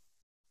hockey?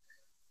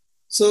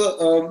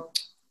 So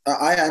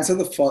I answer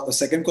the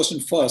second question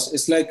first.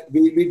 It's like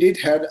we did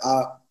had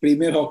a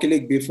Premier Hockey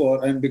League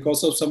before, and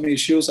because of some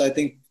issues, I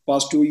think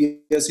past 2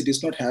 years it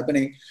is not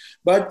happening.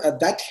 But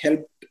that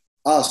helped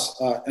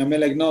us.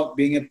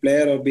 Being a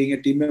player or being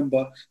a team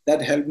member,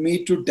 that helped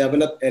me to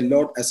develop a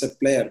lot as a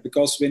player.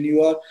 Because when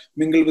you are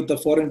mingled with the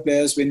foreign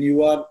players, when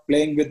you are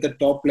playing with the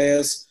top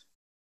players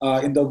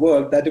in the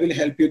world, that will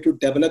help you to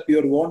develop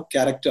your own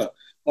character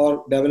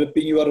or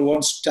developing your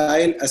own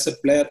style as a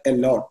player a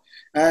lot.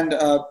 And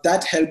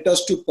that helped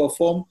us to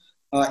perform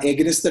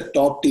against the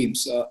top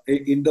teams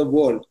in the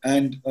world.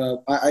 And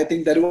I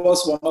think that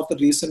was one of the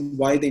reasons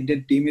why the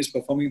Indian team is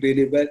performing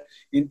really well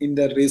in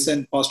the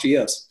recent past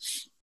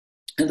years.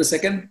 And the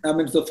second,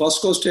 the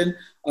first question,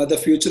 the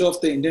future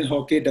of the Indian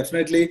hockey,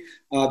 definitely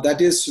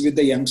that is with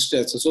the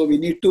youngsters. So we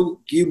need to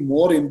give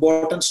more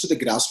importance to the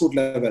grassroots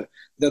level.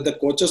 The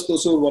coaches,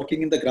 those who are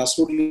working in the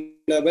grassroots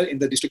level, in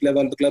the district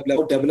level, the club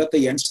level, develop the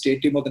young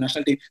state team or the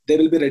national team. They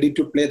will be ready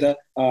to play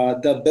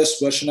the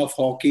best version of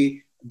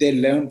hockey they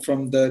learn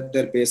from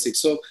their basics.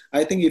 So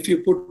I think if you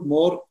put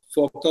more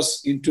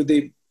focus into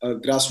the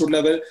grassroots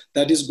level,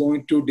 that is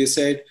going to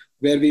decide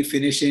where we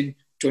finish in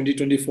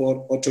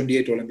 2024 or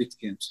 28 Olympic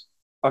Games.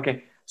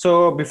 Okay.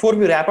 So before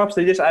we wrap up,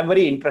 Sreejesh, I have a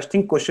very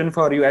interesting question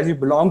for you. As you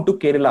belong to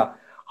Kerala,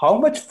 how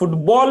much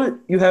football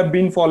you have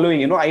been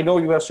following? I know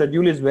your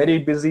schedule is very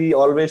busy,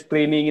 always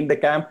training in the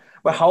camp.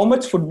 But how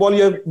much football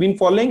you have been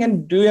following,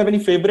 and do you have any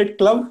favorite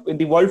club in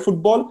the world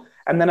football?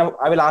 And then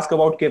I will ask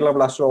about Kerala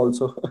Blaster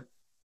also.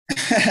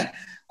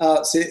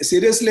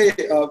 Seriously,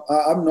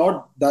 I'm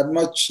not that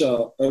much,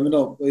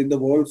 in the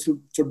world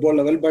football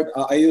level, but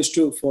I used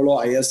to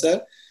follow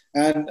ISL.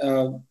 And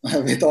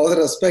with all the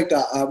respect,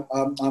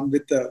 I'm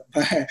with the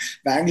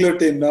Bangalore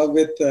team now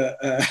with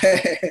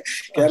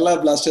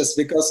Kerala Blasters,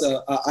 because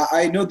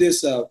I know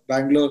this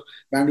Bangalore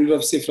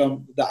FC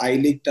from the I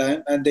League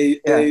time, and they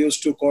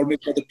used to call me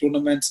for the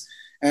tournaments,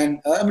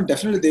 and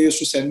definitely they used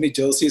to send me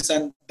jerseys,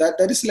 and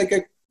that is like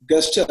a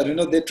gesture.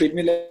 They treat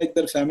me like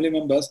their family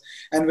members.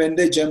 And when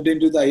they jumped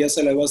into the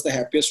ISL, I was the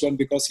happiest one,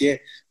 because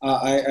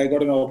I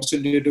got an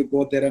opportunity to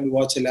go there and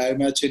watch a live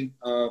match in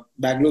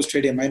Bangalore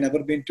Stadium. I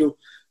never been to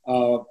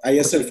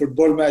ISL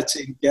football match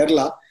in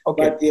Kerala,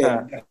 but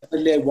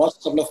definitely I watched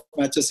a couple of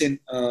matches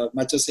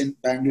in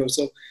Bangalore.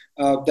 So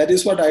that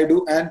is what I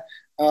do. And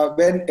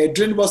when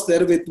Adrian was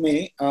there with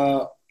me,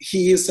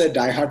 he is a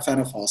diehard fan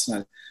of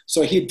Arsenal.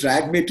 So he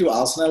dragged me to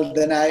Arsenal.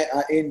 Then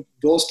in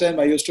those times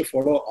I used to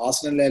follow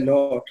Arsenal a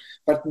lot,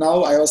 but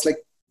now I was like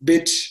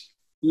bit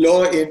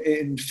low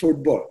in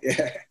football.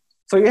 Yeah.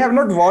 So you have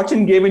not watched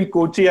in game in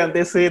Kochi, and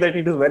they say that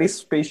it is very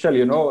special.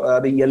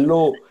 The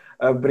yellow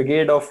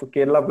brigade of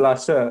Kerala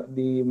Blaster,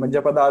 the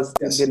Manjapadas,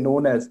 they're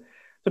known as.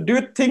 So do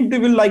you think they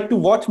will like to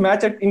watch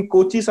match in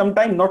Kochi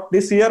sometime? Not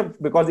this year,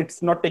 because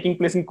it's not taking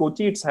place in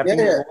Kochi. It's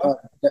happening.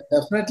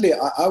 Definitely.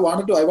 I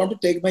want to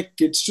take my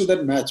kids to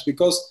that match,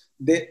 because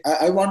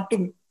I want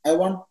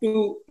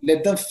to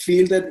let them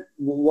feel that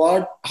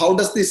how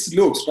does this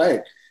looks,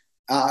 right?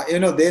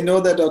 They know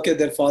that, okay,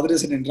 their father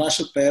is an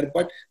international player,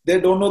 but they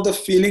don't know the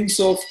feelings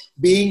of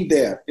being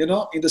there, in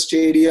the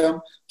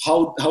stadium,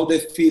 how they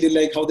feel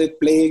like, how they're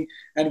playing,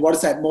 and what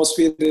is the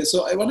atmosphere is.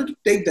 So I wanted to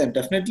take them.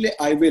 Definitely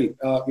I will,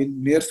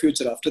 in near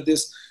future, after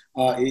this,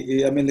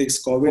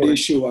 this COVID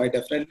issue, I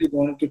definitely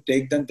wanted to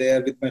take them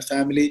there with my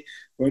family.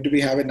 Going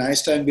to have a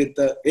nice time with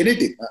any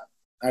team.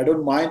 I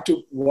don't mind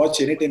to watch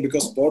anything,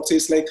 because sports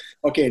is like,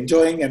 okay,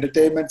 enjoying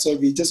entertainment. So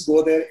we just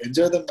go there,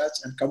 enjoy the match,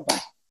 and come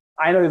back.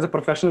 I know it's a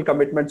professional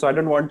commitment, so I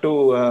don't want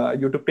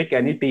you to pick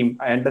any team.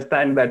 I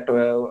understand that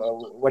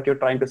what you're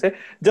trying to say.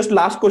 Just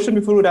last question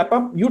before we wrap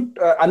up. You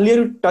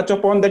earlier touched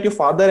upon that your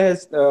father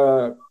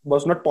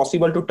was not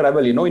possible to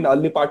travel, in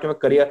early part of your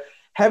career.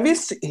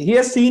 He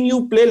has seen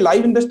you play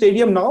live in the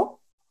stadium now?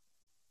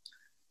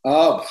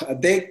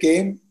 They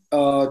came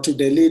to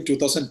Delhi in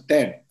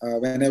 2010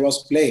 when I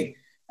was playing.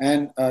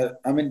 And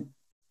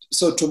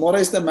so tomorrow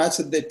is the match.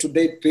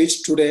 They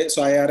reached today,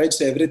 so I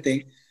arranged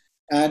everything.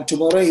 And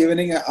tomorrow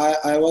evening,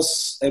 I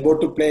was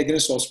about to play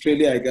against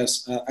Australia, I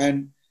guess.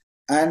 And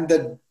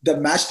the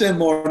match day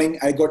morning,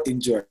 I got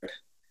injured.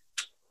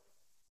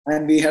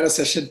 And we had a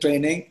session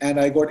training, and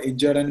I got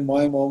injured, and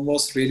my mom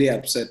was really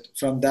upset.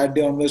 From that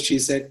day onwards, she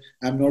said,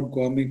 I'm not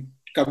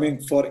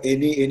coming for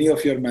any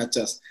of your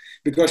matches,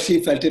 because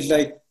she felt it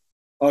like,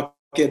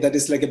 okay, that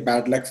is like a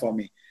bad luck for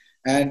me.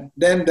 And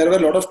then there were a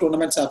lot of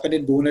tournaments happened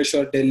in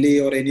Bhubaneswar, Delhi,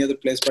 or any other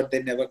place, but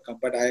they never come.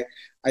 But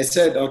I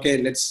said,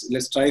 okay,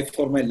 let's try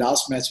for my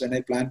last match. When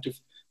I planned to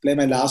play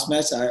my last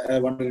match, I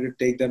wanted to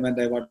take them, and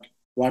I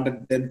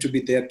wanted them to be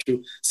there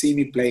to see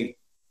me play.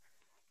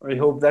 I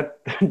hope that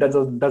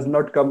does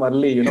not come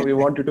early. We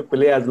want you to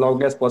play as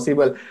long as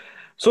possible.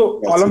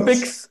 So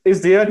Olympics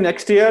is there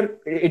next year.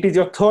 It is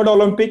your third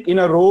Olympic in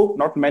a row.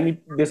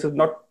 This is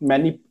not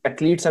many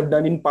athletes have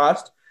done in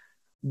past.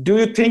 Do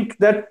you think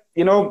that,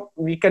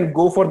 we can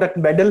go for that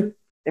medal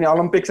in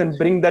Olympics and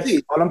bring that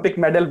Olympic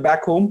medal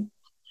back home?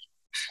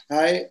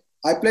 I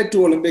played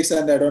 2 Olympics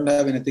and I don't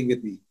have anything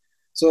with me.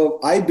 So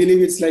I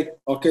believe it's like,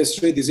 okay,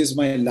 Sri, this is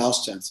my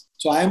last chance.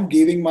 So I'm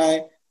giving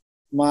my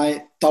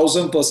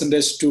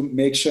 1000% to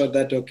make sure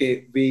that,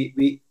 okay,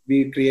 we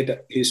create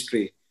a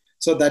history.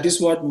 So that is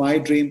what my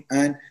dream,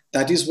 and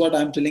that is what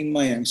I'm telling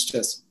my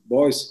youngsters.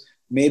 Boys,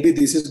 maybe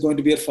this is going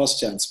to be your first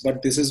chance,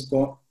 but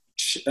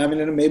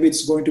maybe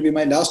it's going to be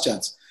my last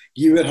chance.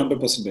 Give your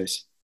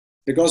 100%.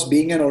 Because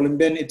being an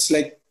Olympian, it's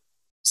like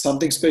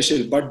something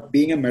special, but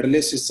being a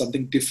medalist is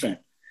something different.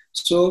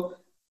 So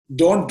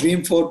don't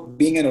dream for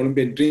being an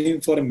Olympian, dream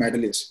for a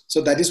medalist.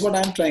 So that is what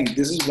I'm trying.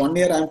 This is 1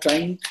 year I'm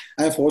trying,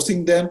 I'm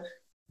forcing them.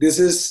 This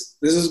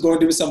is going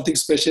to be something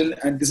special,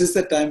 and this is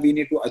the time we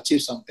need to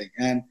achieve something.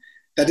 And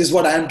That is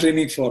what I am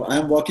training for. I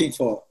am working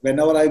for.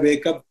 Whenever I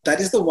wake up, that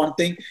is the one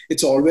thing.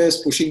 It's always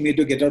pushing me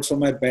to get out from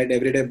my bed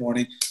every day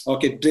morning.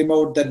 Okay, dream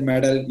out that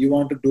medal. You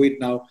want to do it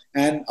now.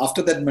 And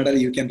after that medal,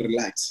 you can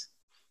relax.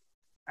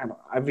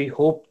 And we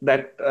hope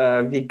that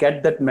we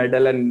get that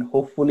medal, and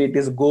hopefully it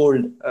is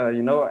gold,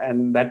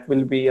 and that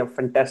will be a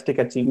fantastic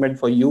achievement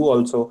for you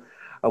also.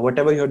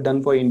 Whatever you have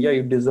done for India,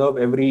 you deserve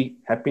every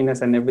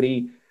happiness and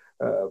every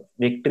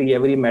victory,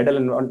 every medal,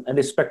 and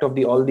respect of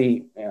all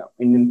the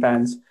Indian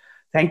fans.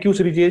 Thank you,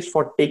 Sreejesh,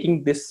 for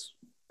taking this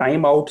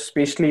time out,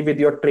 especially with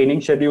your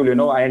training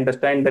schedule. I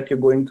understand that you're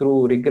going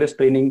through rigorous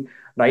training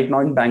right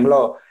now in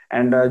Bangalore,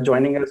 and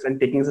joining us and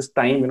taking this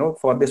time,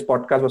 for this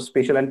podcast was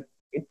special. And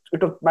it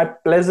was my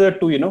pleasure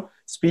to,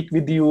 speak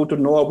with you, to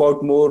know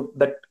about more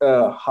that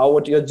how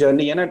what your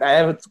journey. And I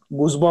have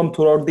goosebumps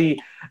throughout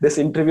this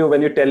interview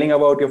when you're telling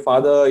about your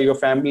father, your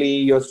family,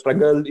 your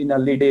struggle in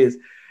early days.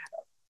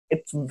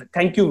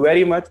 Thank you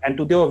very much. And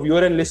to the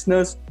viewer and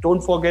listeners,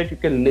 don't forget you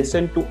can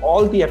listen to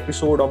all the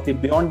episode of the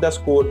Beyond the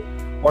Score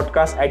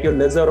podcast at your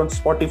leisure on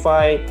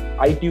Spotify,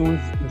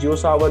 iTunes,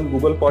 JioSaavn,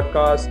 Google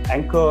Podcasts,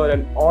 Anchor,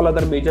 and all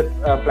other major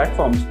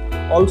platforms.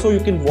 Also, you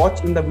can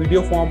watch in the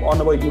video form on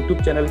our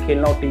YouTube channel,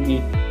 Khel Now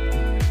TV.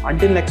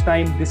 Until next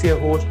time, this is your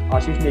host,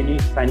 Ashish Negi,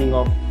 signing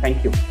off.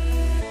 Thank you.